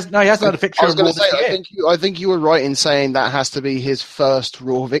 I know he hasn't. No, he hasn't had a victory. I was going to say, I think you were right in saying that has to be his first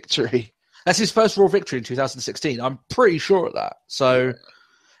Raw victory. That's his first Raw victory in 2016. I'm pretty sure of that. So,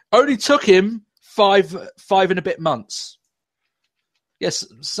 only took him five and a bit months. Yes,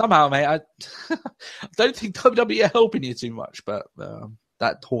 somehow, mate. I don't think WWE are helping you too much, but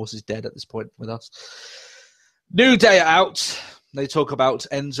that horse is dead at this point with us. New Day out. They talk about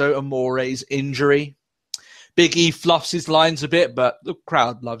Enzo Amore's injury. Big E fluffs his lines a bit, but the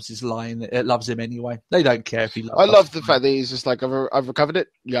crowd loves his line. It loves him anyway. They don't care if he loves. I love the fact that he's just like, I've recovered it.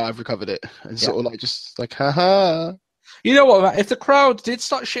 Yeah, I've recovered it, and sort of like just like, haha. You know what, Matt? If the crowd did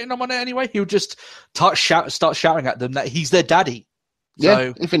start shitting on it anyway, he would just start shouting at them that he's their daddy. Yeah,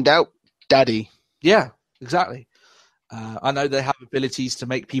 so, if in doubt, daddy. Yeah, exactly. I know they have abilities to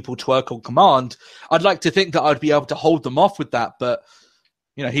make people twerk on command. I'd like to think that I'd be able to hold them off with that, but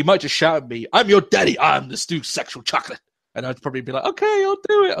you know, he might just shout at me, "I'm your daddy. I'm the Stu Sexual Chocolate," and I'd probably be like, "Okay, I'll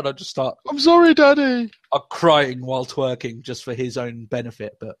do it," and I'd just start. I'm sorry, daddy. I'm crying while twerking just for his own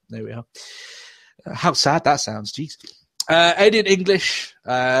benefit, but there we are. How sad that sounds, jeez. Aiden English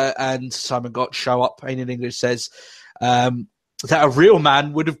and Simon Gotch show up. Aiden English says that a real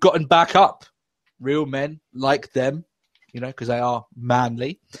man would have gotten back up. Real men like them, you know, because they are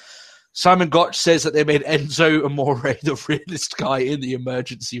manly. Simon Gotch says that they made Enzo Amore the realest guy in the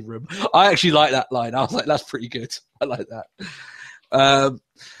emergency room. I actually like that line. I was like, that's pretty good. I like that.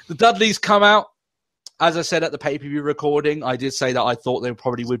 The Dudleys come out. As I said at the pay-per-view recording, I did say that I thought they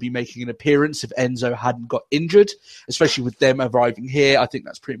probably would be making an appearance if Enzo hadn't got injured, especially with them arriving here. I think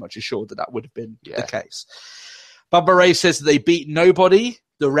that's pretty much assured that that would have been the case. Bubba Ray says that they beat nobody.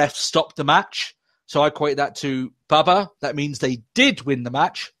 The ref stopped the match. So I equate that to Bubba. That means they did win the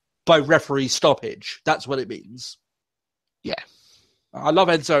match by referee stoppage. That's what it means. Yeah. I love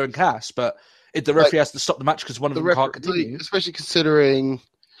Enzo and Cass, but if the referee has to stop the match because one of them can't continue. Especially considering,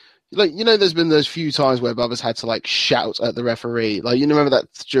 like, you know, there's been those few times where Bubba's had to, like, shout at the referee. Like, you remember that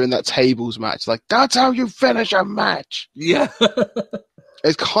during that tables match? Like, that's how you finish a match. Yeah.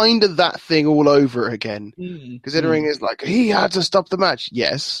 It's kind of that thing all over again. Considering it's like, he had to stop the match.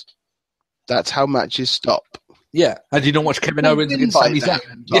 Yes. That's how matches stop. Yeah, and you don't watch Kevin Owens against Sami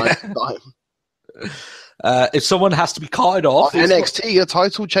Zayn. If someone has to be carted off... NXT, a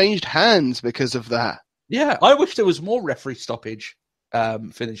title changed hands because of that. Yeah, I wish there was more referee stoppage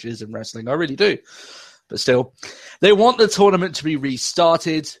finishes in wrestling. I really do. But still, they want the tournament to be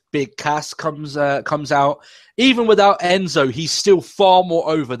restarted. Big Cass comes out. Even without Enzo, he's still far more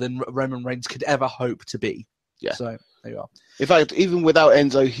over than Roman Reigns could ever hope to be. Yeah. So, there you are. In fact, even without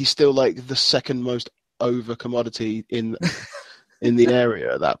Enzo, he's still like the second most over commodity in the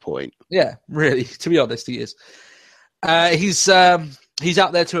area at that point. Yeah, really. To be honest, he is. He's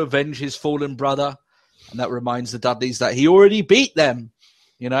out there to avenge his fallen brother, and that reminds the Dudleys that he already beat them.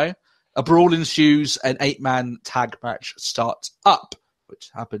 You know, a brawl ensues, an 8-man tag match starts up,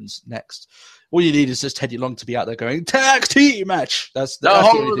 which happens next. All you need is just Teddy Long to be out there going tag team match. That's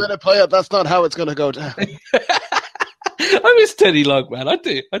hold a minute, player. That's not how it's going to go down. I miss Teddy Long, man. I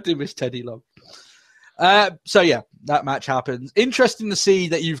do miss Teddy Long. So yeah, that match happens. Interesting to see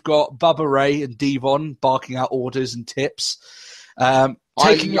that you've got Bubba Ray and Devon barking out orders and tips. I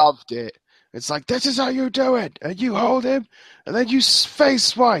loved it. It's like, this is how you do it, and you hold him, and then you face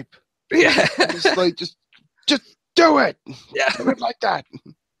swipe. Yeah, just do it. Yeah, do it like that.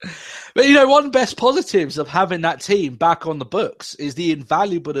 But you know, one of the best positives of having that team back on the books is the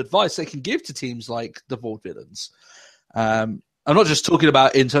invaluable advice they can give to teams like the Vaudevillains. I'm not just talking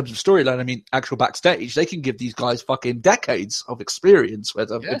about in terms of storyline. I mean, actual backstage. They can give these guys fucking decades of experience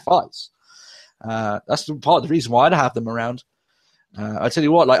with advice. That's part of the reason why I'd have them around. I tell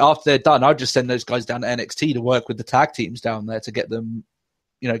you what, like after they're done, I'd just send those guys down to NXT to work with the tag teams down there to get them,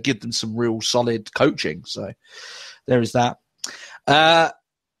 you know, give them some real solid coaching. So there is that.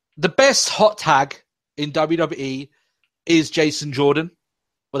 The best hot tag in WWE is Jason Jordan,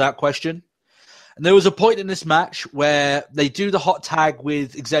 without question. And there was a point in this match where they do the hot tag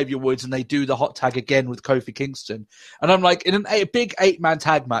with Xavier Woods and they do the hot tag again with Kofi Kingston. And I'm like, in a big 8-man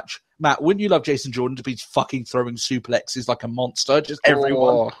tag match, Matt, wouldn't you love Jason Jordan to be fucking throwing suplexes like a monster? Just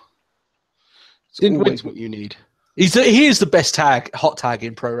everyone. It's always what you need. He is the best hot tag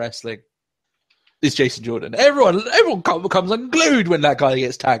in pro wrestling. It's Jason Jordan. Everyone comes unglued when that guy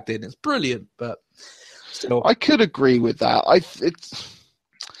gets tagged in. It's brilliant, but still. I could agree with that. I think it's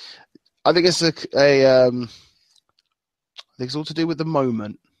I think it's all to do with the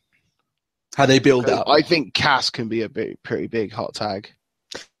moment. How they build up. I think Cass can be a pretty big hot tag.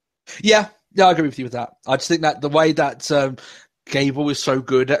 Yeah, I agree with you with that. I just think that the way that Gable is so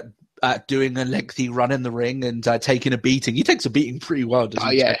good at doing a lengthy run in the ring and taking a beating. He takes a beating pretty well,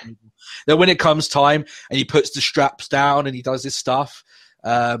 doesn't he? Yeah. Then when it comes time and he puts the straps down and he does this stuff, he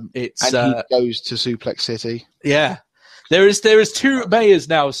goes to Suplex City. Yeah. There is two mayors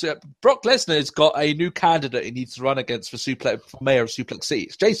now. So Brock Lesnar has got a new candidate he needs to run against for mayor of Suplex City.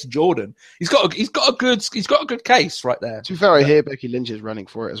 It's Jason Jordan. He's got a good case right there. To be fair, I hear Becky Lynch is running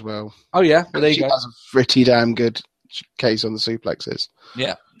for it as well. Oh yeah, well, there you she go. has a pretty damn good case on the suplexes.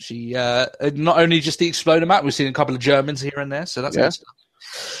 Yeah, she not only just the Exploder mat, we've seen a couple of Germans here and there, so that's good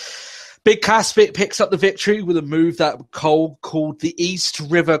stuff. Big Cass picks up the victory with a move that Cole called the East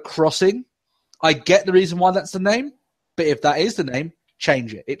River Crossing. I get the reason why that's the name, but if that is the name,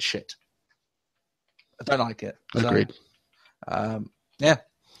 change it. It's shit. I don't like it. Agreed. Yeah,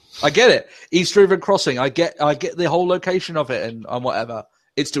 I get it. East River Crossing. I get the whole location of it and whatever.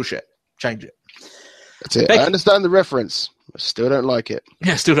 It's still shit. Change it. That's it. I understand the reference. I still don't like it.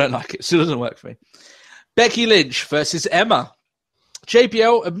 Yeah, still don't like it. Still doesn't work for me. Becky Lynch versus Emma.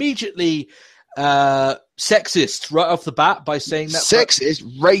 JBL immediately sexist right off the bat by saying that... Sexist?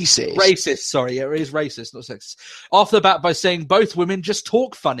 Racist. Racist, sorry. Yeah, it is racist, not sexist. Off the bat by saying both women just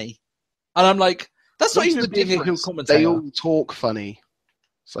talk funny. And I'm like, that's not even being a heel commentator. They all talk funny.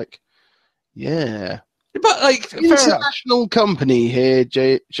 It's like, yeah. But like... International company here,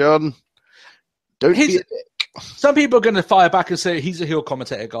 John. Don't be a dick. Some people are going to fire back and say he's a heel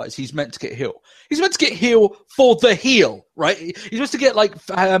commentator, guys. He's meant to get heel. He's meant to get heel for the heel, right? He's supposed to get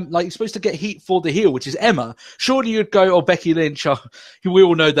he's supposed to get heat for the heel, which is Emma. Surely you'd go, oh, Becky Lynch. We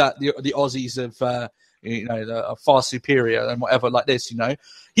all know that the Aussies are far superior and whatever like this.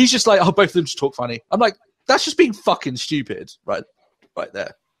 He's just like, oh, both of them just talk funny. I'm like, that's just being fucking stupid, right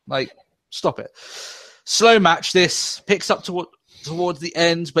there. Like, stop it. Slow match. This picks up towards the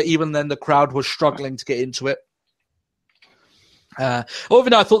end, but even then the crowd was struggling to get into it. Even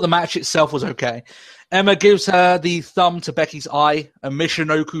though I thought the match itself was okay, Emma gives her the thumb to Becky's eye, a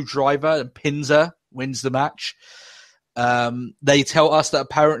Michinoku driver, and pins her, wins the match. They tell us that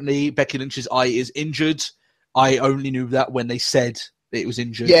apparently Becky Lynch's eye is injured. I only knew that when they said it was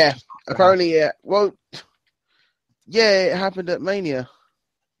injured. Yeah, apparently, yeah. Well, yeah, it happened at Mania.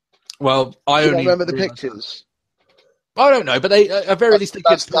 Well, I only remember the pictures. I don't know, but they at very least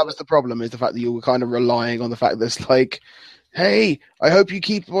that was the problem, is the fact that you were kind of relying on the fact that it's like, hey, I hope you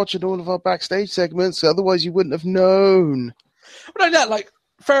keep watching all of our backstage segments, otherwise you wouldn't have known. But no,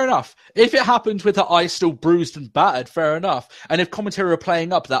 fair enough. If it happened with her eye still bruised and battered, fair enough. And if commentary are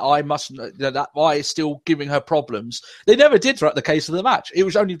playing up that that eye is still giving her problems, they never did throughout the case of the match. It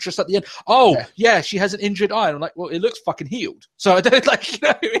was only just at the end. Oh, yeah, she has an injured eye. And I'm like, well, it looks fucking healed. So I don't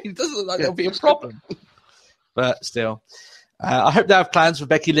it doesn't look like there'll be a problem. But still, I hope they have plans for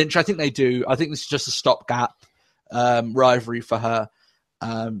Becky Lynch. I think they do. I think this is just a stopgap rivalry for her.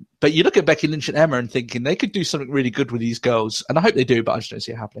 But you look at Becky Lynch and Emma and thinking they could do something really good with these girls. And I hope they do, but I just don't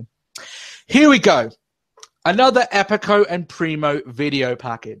see it happening. Here we go. Another Epico and Primo video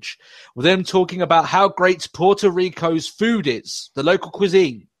package with them talking about how great Puerto Rico's food is, the local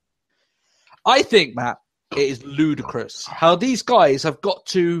cuisine. I think, Matt, it is ludicrous how these guys have got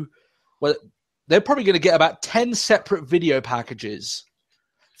to... Well, they're probably going to get about 10 separate video packages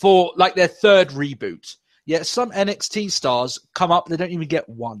for like their third reboot. Yet some NXT stars come up, they don't even get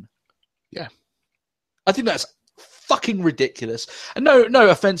one. Yeah. I think that's fucking ridiculous. And no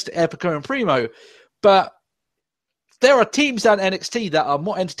offense to Epico and Primo, but there are teams down NXT that are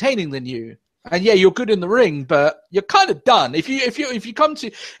more entertaining than you. And yeah, you're good in the ring, but you're kind of done. If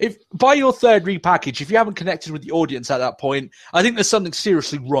by your third repackage, if you haven't connected with the audience at that point, I think there's something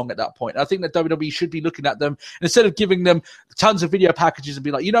seriously wrong at that point. I think that WWE should be looking at them, and instead of giving them tons of video packages and be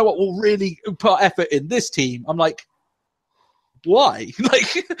like, you know what, we'll really put effort in this team. I'm like, why?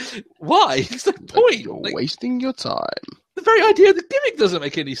 Why? It's the point. You're wasting your time. The very idea of the gimmick doesn't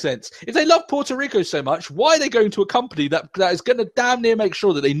make any sense. If they love Puerto Rico so much, why are they going to a company that is going to damn near make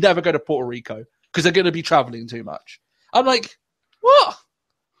sure that they never go to Puerto Rico because they're going to be traveling too much? I'm like, what?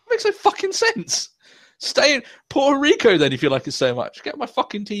 It makes no fucking sense. Stay in Puerto Rico then if you like it so much. Get my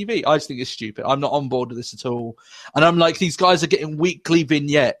fucking TV. I just think it's stupid. I'm not on board with this at all. And I'm like, these guys are getting weekly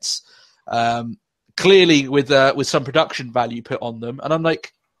vignettes, clearly with some production value put on them. And I'm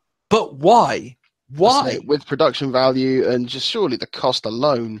like, but why? Why? With production value and just surely the cost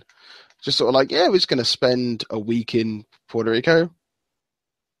alone, just sort of like, yeah, we're just going to spend a week in Puerto Rico.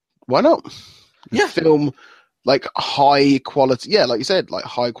 Why not? Yeah. Film like high quality, like you said, like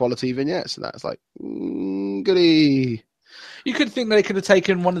high quality vignettes, and that's like goody. You could think they could have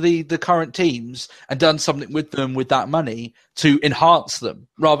taken one of the current teams and done something with them with that money to enhance them,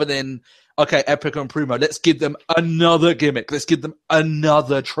 rather than okay, Epic and Primo, let's give them another gimmick, let's give them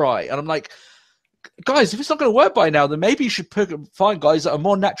another try. And I'm like, guys, if it's not going to work by now, then maybe you should find guys that are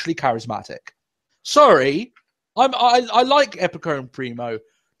more naturally charismatic. Sorry, I like Epico and Primo.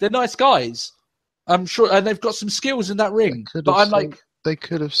 They're nice guys. I'm sure, and they've got some skills in that ring. But I'm like, they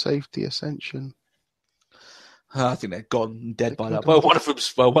could have saved the Ascension. I think they're gone dead by that. Well, one of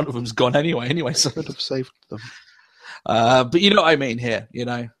them's gone anyway. So could have saved them. But you know what I mean here, you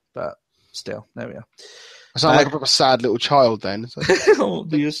know. But still, there we are. I sound like a proper sad little child then. It's like, oh,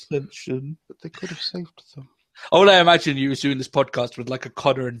 the Ascension. But they could have saved them. Oh, I imagine you was doing this podcast with like a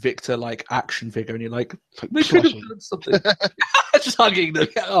Connor and Victor like action figure, and you're like they could have done something. Just hugging them.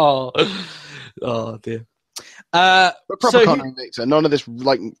 Oh dear. But proper Connor and Victor. None of this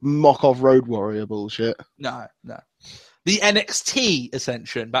like mock off Road Warrior bullshit. No. The NXT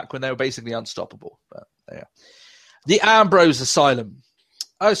Ascension back when they were basically unstoppable. But yeah. The Ambrose Asylum.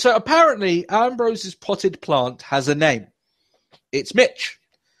 So apparently Ambrose's potted plant has a name. It's Mitch.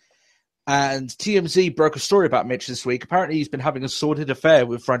 And TMZ broke a story about Mitch this week. Apparently he's been having a sordid affair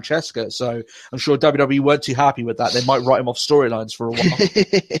with Francesca, so I'm sure WWE weren't too happy with that. They might write him off storylines for a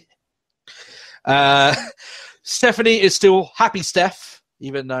while. Stephanie is still happy Steph,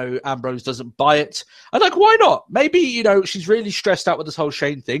 even though Ambrose doesn't buy it. And like, why not? Maybe, you know, she's really stressed out with this whole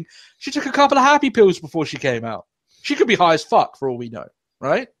Shane thing. She took a couple of happy pills before she came out. She could be high as fuck for all we know,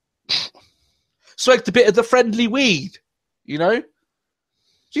 right? Smoked a bit of the friendly weed, you know?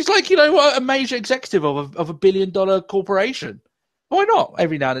 She's like, you know, a major executive of a $1 billion corporation. Why not?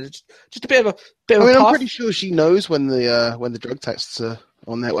 Every now and then, just a bit of a. I'm pretty sure she knows when the drug tests are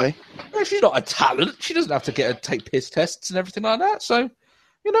on their way. No, she's not a talent. She doesn't have to take piss tests and everything like that. So,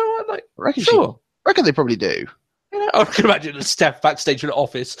 you know, I'm like, reckon they probably do. You know, I can imagine Steph backstage in the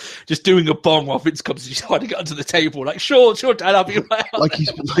office just doing a bong while Vince comes and she's trying to get under the table. Like, sure, Dad, I'll be right.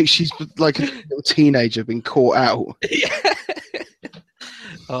 She's like a little teenager being caught out. Yeah.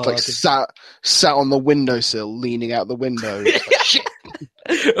 Sat on the windowsill, leaning out the window. Like, shit.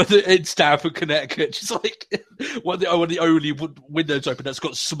 In Stamford, Connecticut, she's like one of the only windows open that's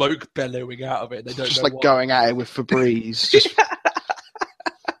got smoke bellowing out of it. They don't just know like what. Going at it with Febreze.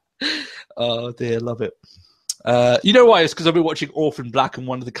 Oh dear, love it. You know why? It's because I've been watching Orphan Black, and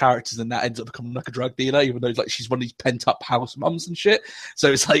one of the characters in that ends up becoming like a drug dealer, even though like she's one of these pent up house mums and shit.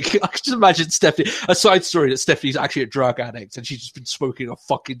 So it's like I can just imagine Stephanie. A side story that Stephanie's actually a drug addict, and she's just been smoking a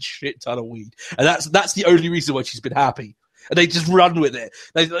fucking shit ton of weed, and that's the only reason why she's been happy. And they just run with it.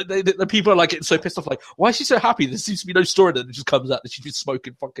 The people are like getting so pissed off, like, why is she so happy? There seems to be no story that it just comes out that she's been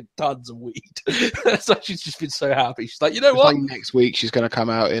smoking fucking tons of weed. So she's just been so happy. She's like, you know what? Like next week she's going to come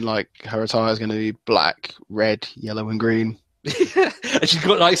out in like her attire is going to be black, red, yellow, and green. And she's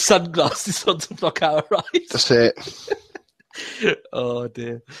got like sunglasses on to block out her eyes. That's it. Oh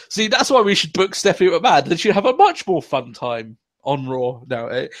dear. See, that's why we should book Stephanie McMahon. Then she'd have a much more fun time on Raw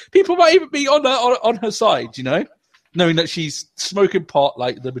now. People might even be on her side, you know? Knowing that she's smoking pot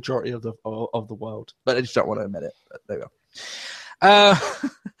like the majority of the world, but they just don't want to admit it. But there we go.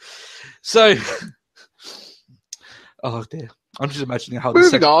 So, oh dear, I'm just imagining how.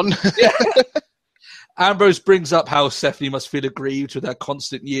 Moving on. Yeah. Ambrose brings up how Stephanie must feel aggrieved with her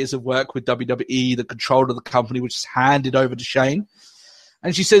constant years of work with WWE, the control of the company, which is handed over to Shane.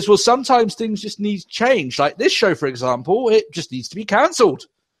 And she says, "Well, sometimes things just need change. Like this show, for example, it just needs to be cancelled."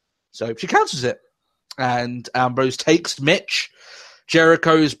 So she cancels it. And Ambrose takes Mitch.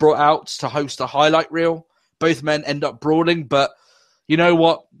 Jericho is brought out to host a highlight reel. Both men end up brawling, but you know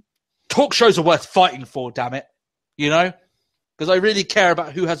what? Talk shows are worth fighting for, damn it. You know? Because I really care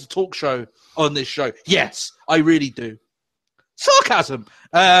about who has a talk show on this show. Yes, I really do. Sarcasm.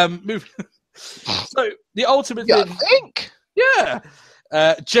 So, the ultimate thing... I think? Yeah.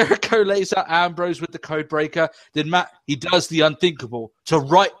 Jericho lays out Ambrose with the code breaker. Then Matt, he does the unthinkable to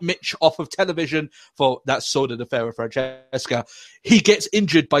write Mitch off of television for that sordid affair with Francesca. He gets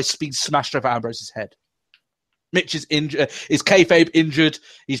injured by being smashed over Ambrose's head. Mitch is injured. Is kayfabe injured?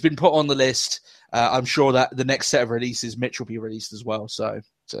 He's been put on the list. I'm sure that the next set of releases, Mitch will be released as well. So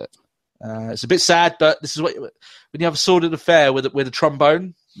That's it. It's a bit sad, but this is what when you have a sordid affair with a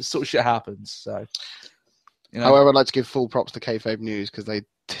trombone, this sort of shit happens. So, However, I'd like to give full props to Kayfabe News because they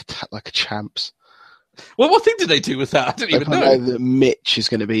did that like a champs. Well, what thing did they do with that? I didn't even know that Mitch is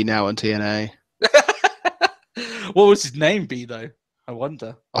going to be now on TNA. What would his name be, though? I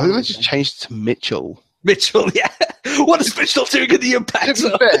wonder. I think they just changed it to Mitchell. Mitchell, yeah. What is Mitchell doing in the Impact?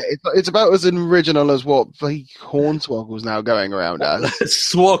 It's about as original as what the Hornswoggle's now going around as.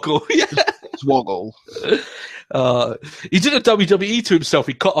 Swoggle, yeah. Swoggle. He did a WWE to himself.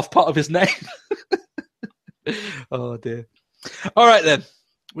 He cut off part of his name. Oh, dear. All right, then.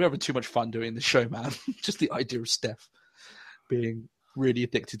 We're having too much fun doing the show, man. Just the idea of Steph being really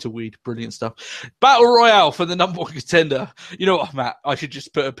addicted to weed. Brilliant stuff. Battle Royale for the number one contender. You know what, Matt? I should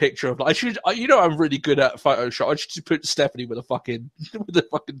just put a picture of... I'm really good at Photoshop. I should just put Stephanie with a fucking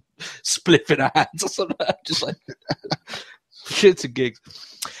spliff in her hands or something. Just like... shits and gigs.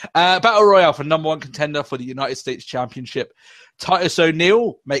 Battle Royale for number one contender for the United States Championship. Titus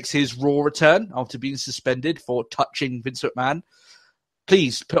O'Neil makes his Raw return after being suspended for touching Vince McMahon.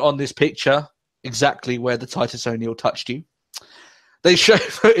 Please put on this picture exactly where the Titus O'Neil touched you. They show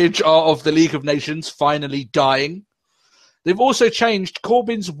footage of the League of Nations finally dying. They've also changed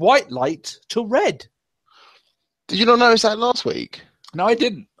Corbin's white light to red. Did you not notice that last week? No, I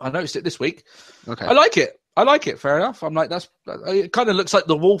didn't. I noticed it this week. Okay. I like it. Fair enough. I'm like, it kind of looks like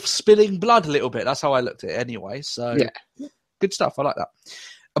the wolf spilling blood a little bit. That's how I looked at it anyway. So yeah. Good stuff. I like that.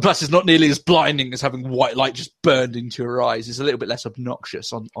 Plus, it's not nearly as blinding as having white light just burned into your eyes. It's a little bit less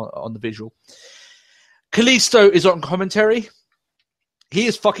obnoxious on the visual. Kalisto is on commentary. He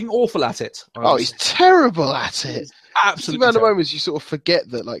is fucking awful at it. He's terrible at it. Absolutely. The moments you sort of forget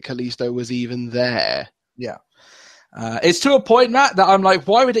that like Kalisto was even there. Yeah. It's to a point, Matt, that I'm like,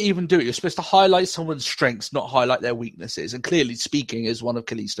 why would it even do it? You're supposed to highlight someone's strengths, not highlight their weaknesses. And clearly speaking is one of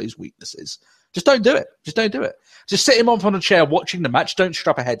Kalisto's weaknesses. Just don't do it. Just sit him up on a chair watching the match. Don't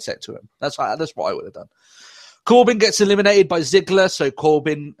strap a headset to him. That's what I would have done. Corbin gets eliminated by Ziggler, so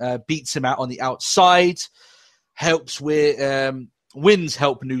Corbin beats him out on the outside. Wins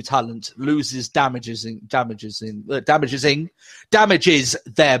help new talent. Loses damages them.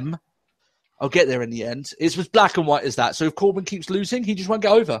 I'll get there in the end. It's as black and white as that. So if Corbin keeps losing, he just won't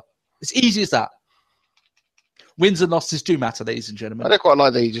get over. It's easy as that. Wins and losses do matter, ladies and gentlemen. I don't quite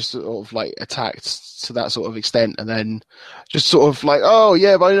like that he just sort of like attacked to that sort of extent and then just sort of like, oh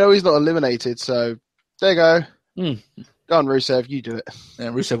yeah, but I know he's not eliminated, so there you go. Go on, Rusev, you do it. Yeah,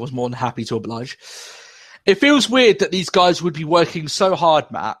 Rusev was more than happy to oblige. It feels weird that these guys would be working so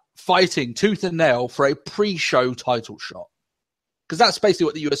hard, Matt, fighting tooth and nail for a pre-show title shot. Because that's basically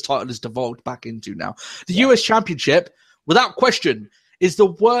what the US title has devolved back into now. The US Championship, without question, is the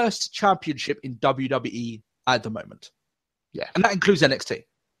worst championship in WWE at the moment. Yeah. And that includes NXT.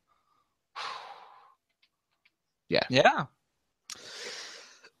 Yeah.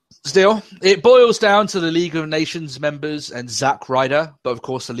 Still, it boils down to the League of Nations members and Zack Ryder. But of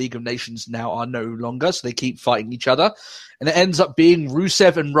course, the League of Nations now are no longer, so they keep fighting each other. And it ends up being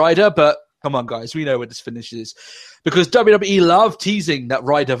Rusev and Ryder. But come on, guys, we know where this finishes. Because WWE love teasing that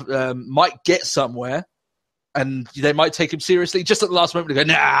Ryder might get somewhere. And they might take him seriously. Just at the last moment, they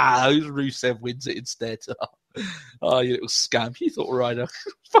go, nah, Rusev wins it instead. Oh, you little scam. You thought Ryder.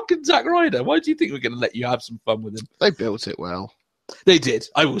 Fucking Zack Ryder. Why do you think we're going to let you have some fun with him? They built it well. They did.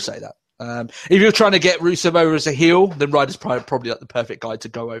 I will say that. If you're trying to get Rusev over as a heel, then Ryder's probably like the perfect guy to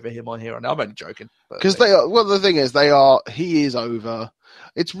go over him on here. And I'm only joking. Because they are. Well, the thing is, he is over.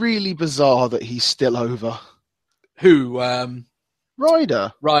 It's really bizarre that he's still over. Who?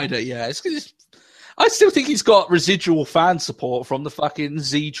 Ryder. Ryder, yeah. I still think he's got residual fan support from the fucking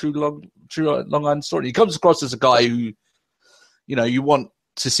True Long Island Story. He comes across as a guy who, you want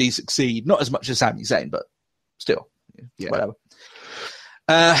to see succeed. Not as much as Sami Zayn, but still, whatever.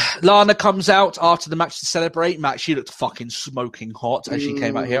 Lana comes out after the match to celebrate. Matt, she looked fucking smoking hot as she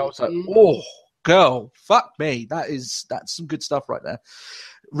came out here. I was like, oh, girl, fuck me. That's some good stuff right there.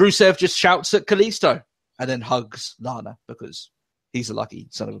 Rusev just shouts at Kalisto and then hugs Lana because he's a lucky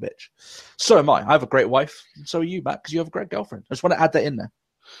son of a bitch. So am I. I have a great wife. And so are you, Matt, because you have a great girlfriend. I just want to add that in there,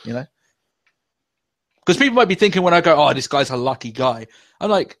 Because people might be thinking when I go, oh, this guy's a lucky guy. I'm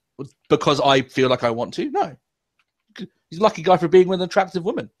like, because I feel like I want to? No. He's a lucky guy for being with an attractive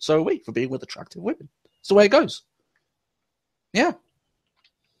woman. So are we for being with attractive women. It's the way it goes. Yeah.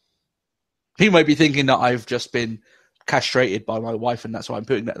 He might be thinking that I've just been castrated by my wife and that's why I'm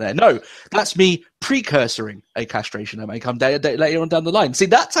putting that there. No, that's me precursoring a castration that may come later on down the line. See,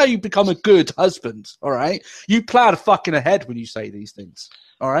 that's how you become a good husband, all right? You plan fucking ahead when you say these things,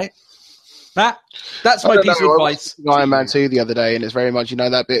 all right? Matt, that's my piece of advice. I watched Iron Man 2 the other day, and it's very much,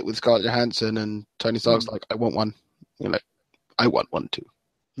 that bit with Scarlett Johansson and Tony Stark's like, I want one. I want one too.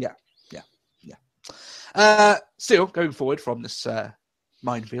 Yeah. Still, going forward from this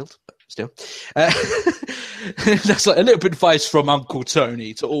minefield, but still. That's like a little bit of advice from Uncle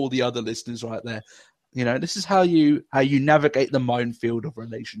Tony to all the other listeners right there. This is how you navigate the minefield of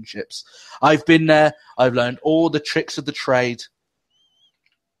relationships. I've been there. I've learned all the tricks of the trade.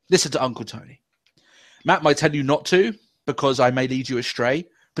 Listen to Uncle Tony. Matt might tell you not to because I may lead you astray,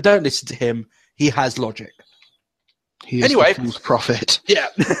 but don't listen to him. He has logic. He is the fool's prophet. Yeah.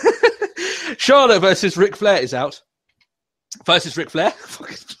 Charlotte versus Ric Flair is out. Versus Ric Flair?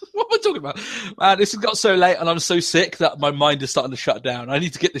 What am I talking about? Man, this has got so late and I'm so sick that my mind is starting to shut down. I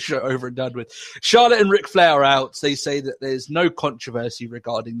need to get this show over and done with. Charlotte and Ric Flair are out. They say that there's no controversy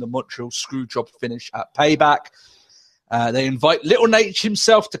regarding the Montreal Screwjob finish at Payback. They invite Little Nate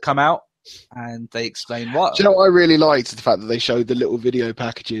himself to come out and they explain what. Do you know what I really liked? The fact that they showed the little video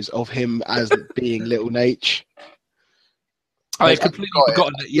packages of him as being Little Nate. I had completely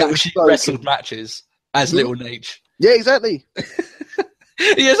forgotten that he actually wrestled matches as Little Nate. Yeah, exactly.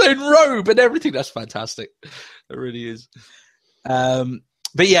 He has his own robe and everything. That's fantastic. It really is.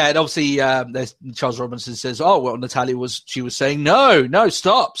 But yeah, and obviously Charles Robinson says, "Oh, well, Natalya was saying no,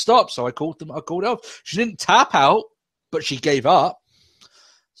 stop." So I called off. She didn't tap out, but she gave up.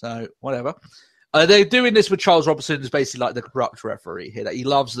 So whatever. They're doing this with Charles Robinson, is basically like the corrupt referee here. That he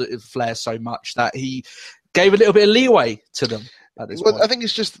loves the Flair so much that he gave a little bit of leeway to them at this point. I think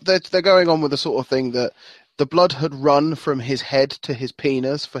it's just they're going on with the sort of thing that the blood had run from his head to his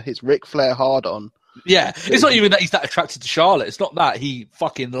penis for his Ric Flair hard-on. Yeah, it's not even that he's that attracted to Charlotte. It's not that he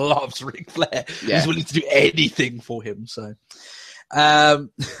fucking loves Ric Flair. Yeah. He's willing to do anything for him. So,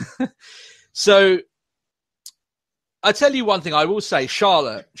 so I tell you one thing. I will say,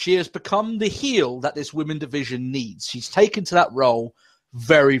 Charlotte, she has become the heel that this women division needs. She's taken to that role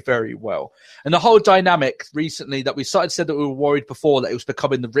very, very well. And the whole dynamic recently that we said that we were worried before that it was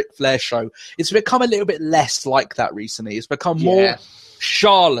becoming the Ric Flair show, it's become a little bit less like that recently. It's become more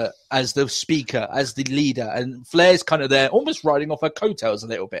Charlotte as the speaker, as the leader, and Flair's kind of there, almost riding off her coattails a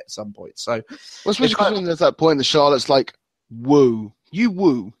little bit at some point. So, especially because there's that point that Charlotte's like, woo. You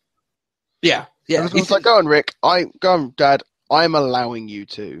woo. Yeah. It's like, go on, Rick. Go on, Dad. I'm allowing you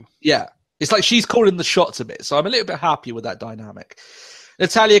to. Yeah. It's like she's calling the shots a bit. So I'm a little bit happy with that dynamic.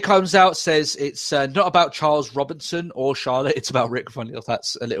 Natalya comes out, says it's not about Charles Robinson or Charlotte. It's about Rick. Funny enough,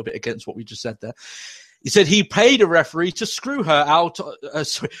 that's a little bit against what we just said there. He said he paid a referee to screw her out,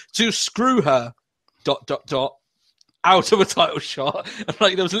 out of a title shot. And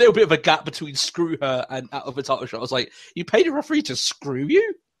like there was a little bit of a gap between screw her and out of a title shot. I was like, you paid a referee to screw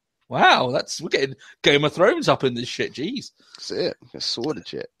you? Wow, we're getting Game of Thrones up in this shit. Jeez, that's it. It's sorted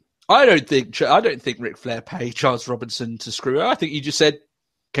shit. I don't think Ric Flair paid Charles Robinson to screw her. I think he just said,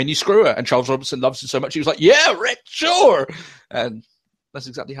 "Can you screw her?" And Charles Robinson loves her so much, he was like, "Yeah, Rick, sure." And that's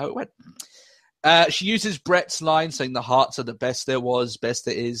exactly how it went. She uses Brett's line saying the Hearts are the best there was, best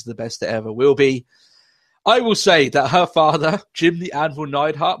there is, the best there ever will be. I will say that her father, Jim the Anvil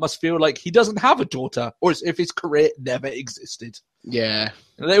Neidhart, must feel like he doesn't have a daughter, or as if his career never existed. Yeah.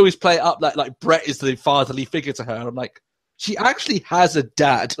 And they always play it up like Brett is the fatherly figure to her. And I'm like, she actually has a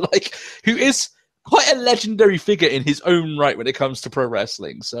dad, like, who is quite a legendary figure in his own right when it comes to pro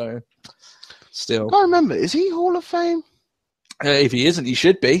wrestling. So, still. I can't remember. Is he Hall of Fame? If he isn't, he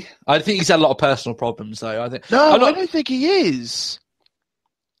should be. I think he's had a lot of personal problems, though. I don't think he is.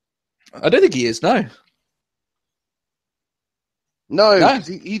 I don't think he is, no. No,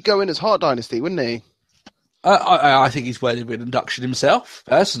 he'd go in as Hart Dynasty, wouldn't he? I think he's worthy of an induction himself,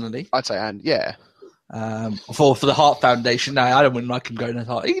 personally. I'd say, yeah. For the Hart Foundation, no, I don't like him going as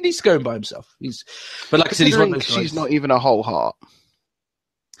Hart. He needs to go in by himself. But like I said, he's one of those guys. She's not even a whole Hart.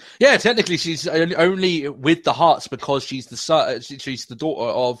 Yeah, technically, she's only with the Harts because she's the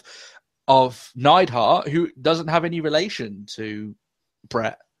daughter of Neidhart, who doesn't have any relation to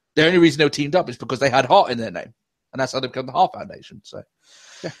Brett. The only reason they were teamed up is because they had Hart in their name, and that's how they become the Hart Foundation. So,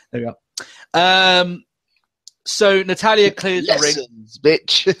 yeah, there we go. So Natalya clears the ring. Lessons,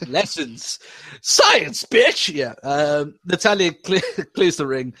 bitch. Lessons. Science, bitch. Yeah. Natalya clears the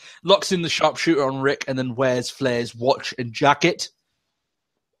ring, locks in the sharpshooter on Rick, and then wears Flair's watch and jacket.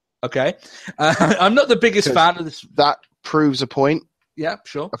 Okay. I'm not the biggest fan of this. That proves a point. Yeah,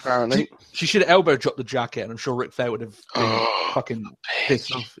 sure. Apparently. She should have elbow dropped the jacket, and I'm sure Ric Flair would have been fucking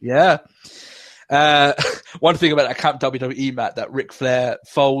pissed off. Yeah. One thing about that Camp WWE, Matt, that Ric Flair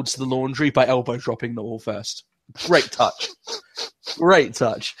folds the laundry by elbow dropping the wall first. Great touch. Great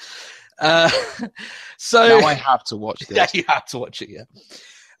touch. So now I have to watch this. Yeah, you have to watch it, yeah.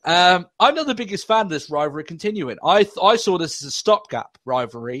 I'm not the biggest fan of this rivalry continuing. I saw this as a stopgap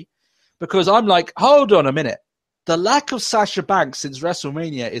rivalry because I'm like, hold on a minute. The lack of Sasha Banks since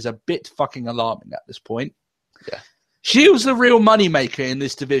WrestleMania is a bit fucking alarming at this point. Yeah. She was the real moneymaker in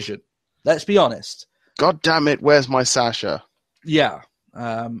this division. Let's be honest. God damn it, where's my Sasha? Yeah.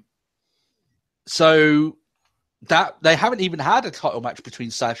 So that they haven't even had a title match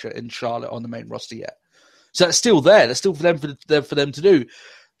between Sasha and Charlotte on the main roster yet. So that's still there. That's still for them to do.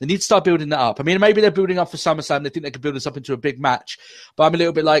 They need to start building that up. I mean, maybe they're building up for SummerSlam. They think they can build this up into a big match. But I'm a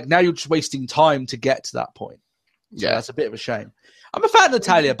little bit like, now you're just wasting time to get to that point. So that's a bit of a shame. I'm a fan of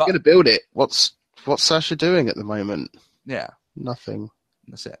Natalya, but... You're going to build it. What's Sasha doing at the moment? Yeah. Nothing.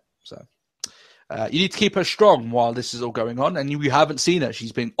 That's it. So you need to keep her strong while this is all going on. And you haven't seen her.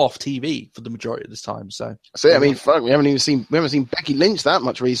 She's been off TV for the majority of this time. So I mean, fuck, we haven't seen Becky Lynch that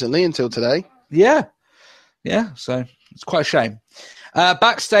much recently until today. Yeah. Yeah. So it's quite a shame.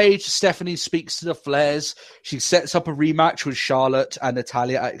 Backstage, Stephanie speaks to the Flairs. She sets up a rematch with Charlotte and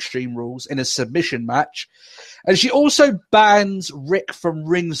Natalya at Extreme Rules in a submission match. And she also bans Rick from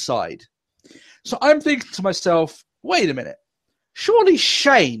ringside. So I'm thinking to myself, wait a minute. Surely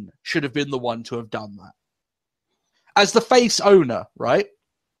Shane should have been the one to have done that. As the face owner, right?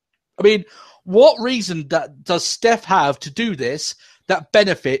 I mean, what reason does Steph have to do this that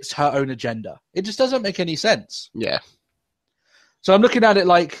benefits her own agenda? It just doesn't make any sense. Yeah. So I'm looking at it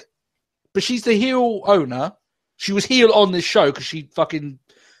like, but she's the heel owner. She was heel on this show because she fucking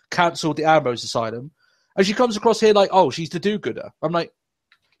cancelled the Ambrose Asylum. And she comes across here like, oh, she's the do-gooder. I'm like,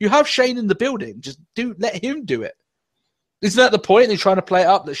 you have Shane in the building. Just let him do it. Isn't that the point? They're trying to play it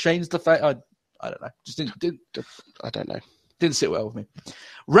up that Shane's the face. I don't know. Just I don't know. Didn't sit well with me.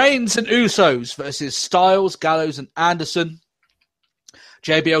 Reigns and Usos versus Styles, Gallows, and Anderson.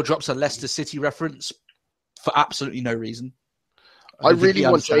 JBL drops a Leicester City reference for absolutely no reason. I really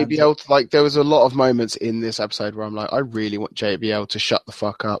want JBL to, like, there was a lot of moments in this episode where I'm like, I really want JBL to shut the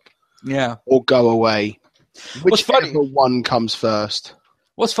fuck up. Yeah. Or go away. Whichever one comes first.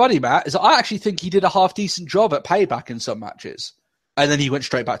 What's funny, Matt, is I actually think he did a half-decent job at Payback in some matches. And then he went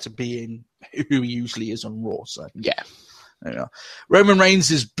straight back to being who he usually is on Raw. So yeah. There you go. Roman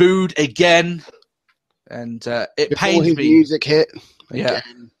Reigns is booed again. And it pains me. Music hit. Yeah.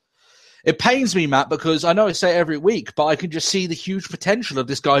 Again. It pains me, Matt, because I know I say it every week, but I can just see the huge potential of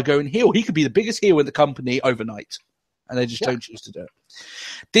this guy going heel. He could be the biggest heel in the company overnight, and they just don't choose to do it.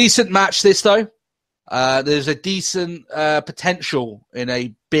 Decent match, this, though. There's a decent potential in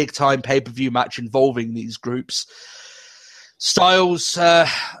a big-time pay-per-view match involving these groups. Styles... So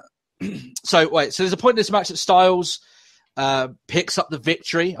there's a point in this match that Styles picks up the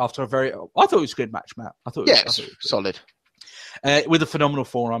victory after a very... I thought it was a good match, Matt. I thought it was solid. With a phenomenal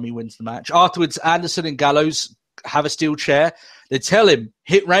forearm, he wins the match. Afterwards, Anderson and Gallows have a steel chair. They tell him,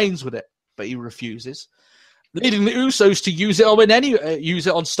 hit Reigns with it, but he refuses, leading the Usos to use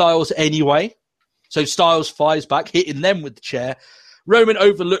it on Styles anyway. So Styles fires back, hitting them with the chair. Roman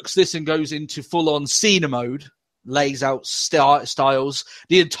overlooks this and goes into full-on Cena mode, lays out Styles.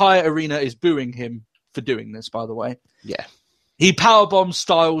 The entire arena is booing him for doing this, by the way. Yeah. He powerbombs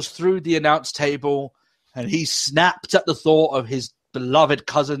Styles through the announce table, and he snapped at the thought of his beloved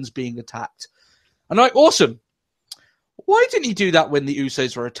cousins being attacked. And I'm like, awesome. Why didn't he do that when the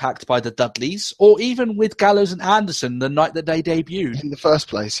Usos were attacked by the Dudleys, or even with Gallows and Anderson the night that they debuted? In the first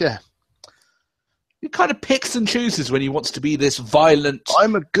place, yeah. He kind of picks and chooses when he wants to be this violent...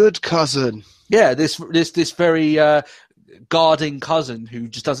 I'm a good cousin. Yeah, this very guarding cousin who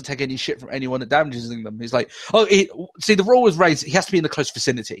just doesn't take any shit from anyone that damages them. He's like, see, the rule with Reigns, he has to be in the close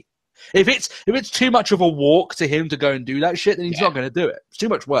vicinity. If it's too much of a walk to him to go and do that shit, then he's not going to do it. It's too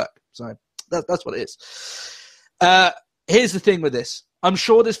much work. So that's what it is. Here's the thing with this. I'm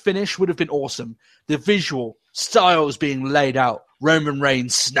sure this finish would have been awesome. The visual, Styles being laid out, Roman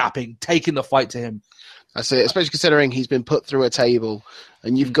Reigns snapping, taking the fight to him. That's it, especially considering he's been put through a table.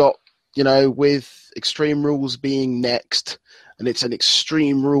 And you've got, with Extreme Rules being next, and it's an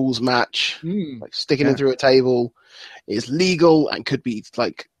Extreme Rules match, like sticking him through a table is legal and could be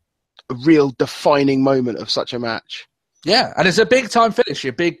like a real defining moment of such a match. Yeah, and it's a big-time finish,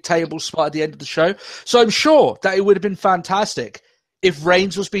 a big table spot at the end of the show. So I'm sure that it would have been fantastic if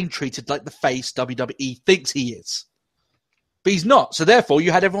Reigns was being treated like the face WWE thinks he is. But he's not, so therefore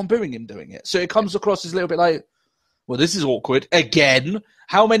you had everyone booing him doing it. So it comes across as a little bit like, well, this is awkward. Again,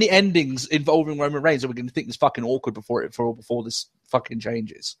 how many endings involving Roman Reigns are we going to think is fucking awkward before this fucking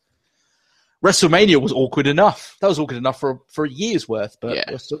changes? WrestleMania was awkward enough. That was awkward enough for a year's worth, but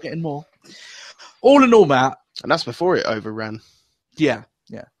we're still getting more. All in all, Matt. And that's before it overran. Yeah.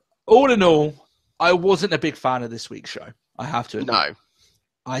 All in all, I wasn't a big fan of this week's show. I have to admit. No.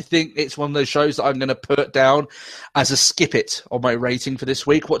 I think it's one of those shows that I'm going to put down as a skip it on my rating for this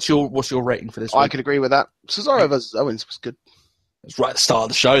week. What's your rating for this week? I could agree with that. Cesaro vs. Owens was good. It's right at the start of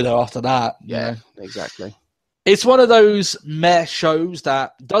the show, though, after that. Yeah, exactly. It's one of those meh shows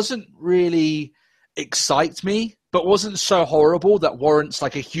that doesn't really excite me, but wasn't so horrible that warrants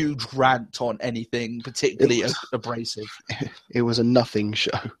like a huge rant on anything particularly abrasive. It was a nothing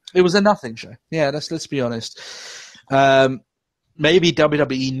show. It was a nothing show. Yeah, let's be honest. Maybe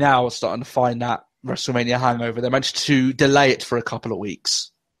WWE now are starting to find that WrestleMania hangover. They managed to delay it for a couple of weeks.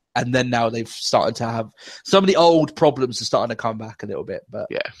 And then now they've started to have some of the old problems are starting to come back a little bit. But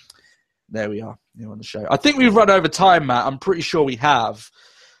yeah, there we are on the show. I think we've run over time, Matt. I'm pretty sure we have.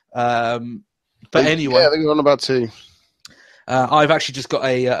 But anyway. Yeah, I think we're on about 2. I've actually just got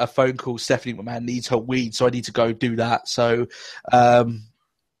a phone call. Stephanie McMahon needs her weed, so I need to go do that. So, you're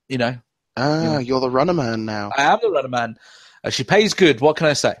the runner man now. I am the runner man. She pays good. What can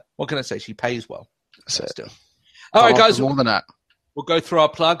I say? She pays well. Still. All right, guys. More than that. We'll go through our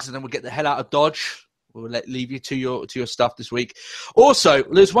plugs and then we'll get the hell out of Dodge. We'll leave you to your stuff this week. Also,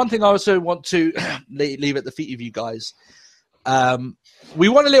 there's one thing I also want to leave at the feet of you guys. We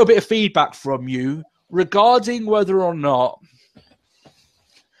want a little bit of feedback from you regarding whether or not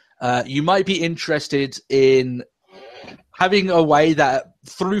you might be interested in having a way that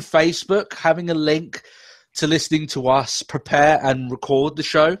through Facebook, having a link to listening to us prepare and record the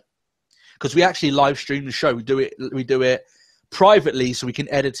show, because we actually live stream the show. We do it privately so we can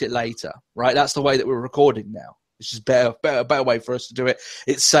edit it later, right? That's the way that we're recording now. It's just better way for us to do it.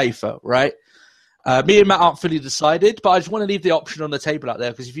 It's safer, right? Me and Matt aren't fully decided, but I just want to leave the option on the table out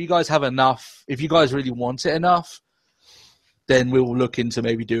there, because if you guys have enough, if you guys really want it enough, then we'll look into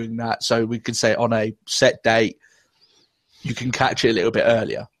maybe doing that. So we can say on a set date, you can catch it a little bit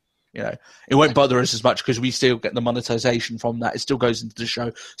earlier. It won't bother us as much because we still get the monetization from that. It still goes into the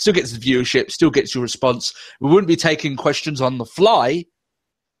show, still gets the viewership, still gets your response. We wouldn't be taking questions on the fly,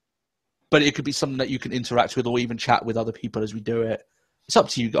 but it could be something that you can interact with or even chat with other people as we do it. It's up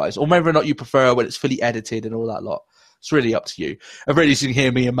to you guys, or whether or not you prefer when it's fully edited and all that lot. It's really up to you. I've already seen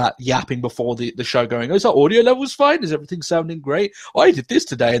hear me and Matt yapping before the show going, is our audio levels fine? Is everything sounding great? Oh, I did this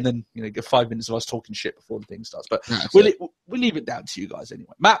today. And then, get 5 minutes of us talking shit before the thing starts. But we'll leave it down to you guys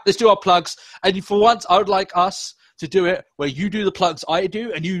anyway. Matt, let's do our plugs. And for once, I would like us to do it where you do the plugs I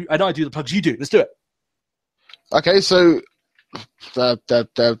do and I do the plugs you do. Let's do it. Okay, so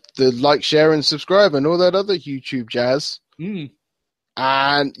the like, share, and subscribe and all that other YouTube jazz.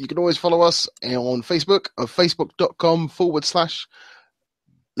 And you can always follow us on Facebook at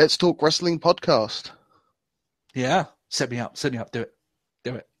facebook.com/Let's Talk Wrestling Podcast. Yeah, set me up. Do it.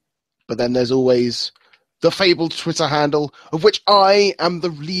 But then there's always the fabled Twitter handle, of which I am the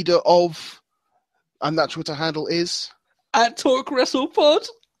leader of, and that Twitter handle is at Talk WrestlePod.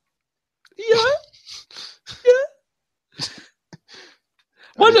 Yeah.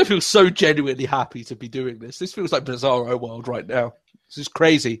 Why do I feel so genuinely happy to be doing this? This feels like Bizarro World right now. This is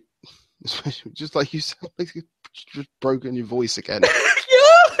crazy. Just like you sound like you've just broken your voice again.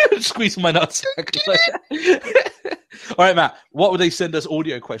 Yeah, squeezing my nuts. All right, Matt. What would they send us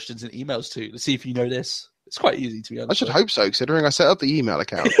audio questions and emails to? Let's see if you know this. It's quite easy, to be honest. I should hope so, considering I set up the email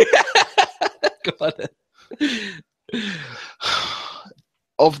account. Go on then.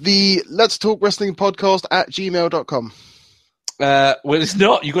 Of the Let's Talk Wrestling Podcast at gmail.com. Well, it's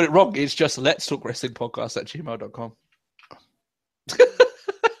not. You got it wrong. It's just Let's Talk Wrestling Podcast at gmail.com.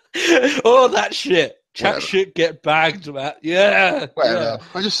 Oh, that shit. Chat shit, get bagged, Matt. Yeah. Whatever. Yeah.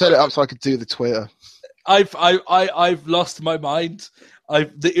 I just set it up so I could do the Twitter. I've lost my mind.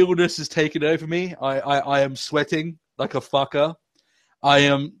 The illness has taken over me. I am sweating like a fucker. I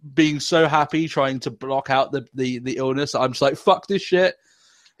am being so happy trying to block out the illness. I'm just like, fuck this shit.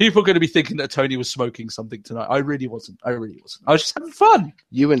 People are going to be thinking that Tony was smoking something tonight. I really wasn't. I was just having fun.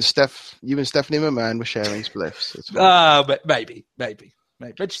 You and Stephanie McMahon were sharing spliffs. Maybe,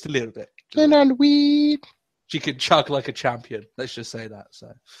 just a little bit. And on weed. She can chug like a champion. Let's just say that.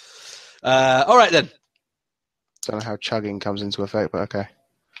 So, all right then. Don't know how chugging comes into effect, but okay.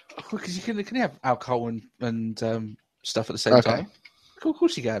 Because you can have alcohol and stuff at the same time. Of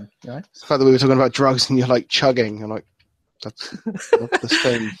course you can. You know? The fact that we were talking about drugs and you're like chugging, I'm like, that's not the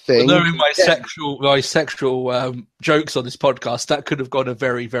same thing. Knowing my sexual jokes on this podcast, that could have gone a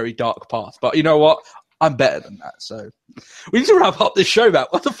very, very dark path. But you know what? I'm better than that. So we need to wrap up this show,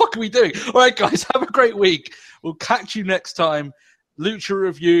 Matt. What the fuck are we doing? All right, guys, have a great week. We'll catch you next time. Lucha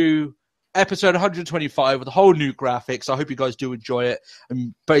Review, episode 125 with a whole new graphics. I hope you guys do enjoy it.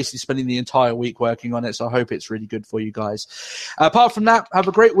 I'm basically spending the entire week working on it, so I hope it's really good for you guys. Apart from that, have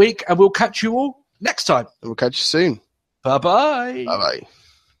a great week, and we'll catch you all next time. We'll catch you soon. Bye-bye. Bye-bye.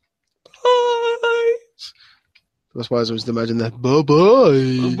 Bye. That's why I always imagine that.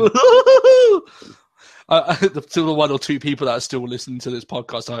 Bye-bye. To the 1 or 2 people that are still listening to this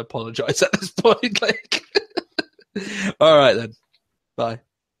podcast, I apologize at this point. All right, then. Bye.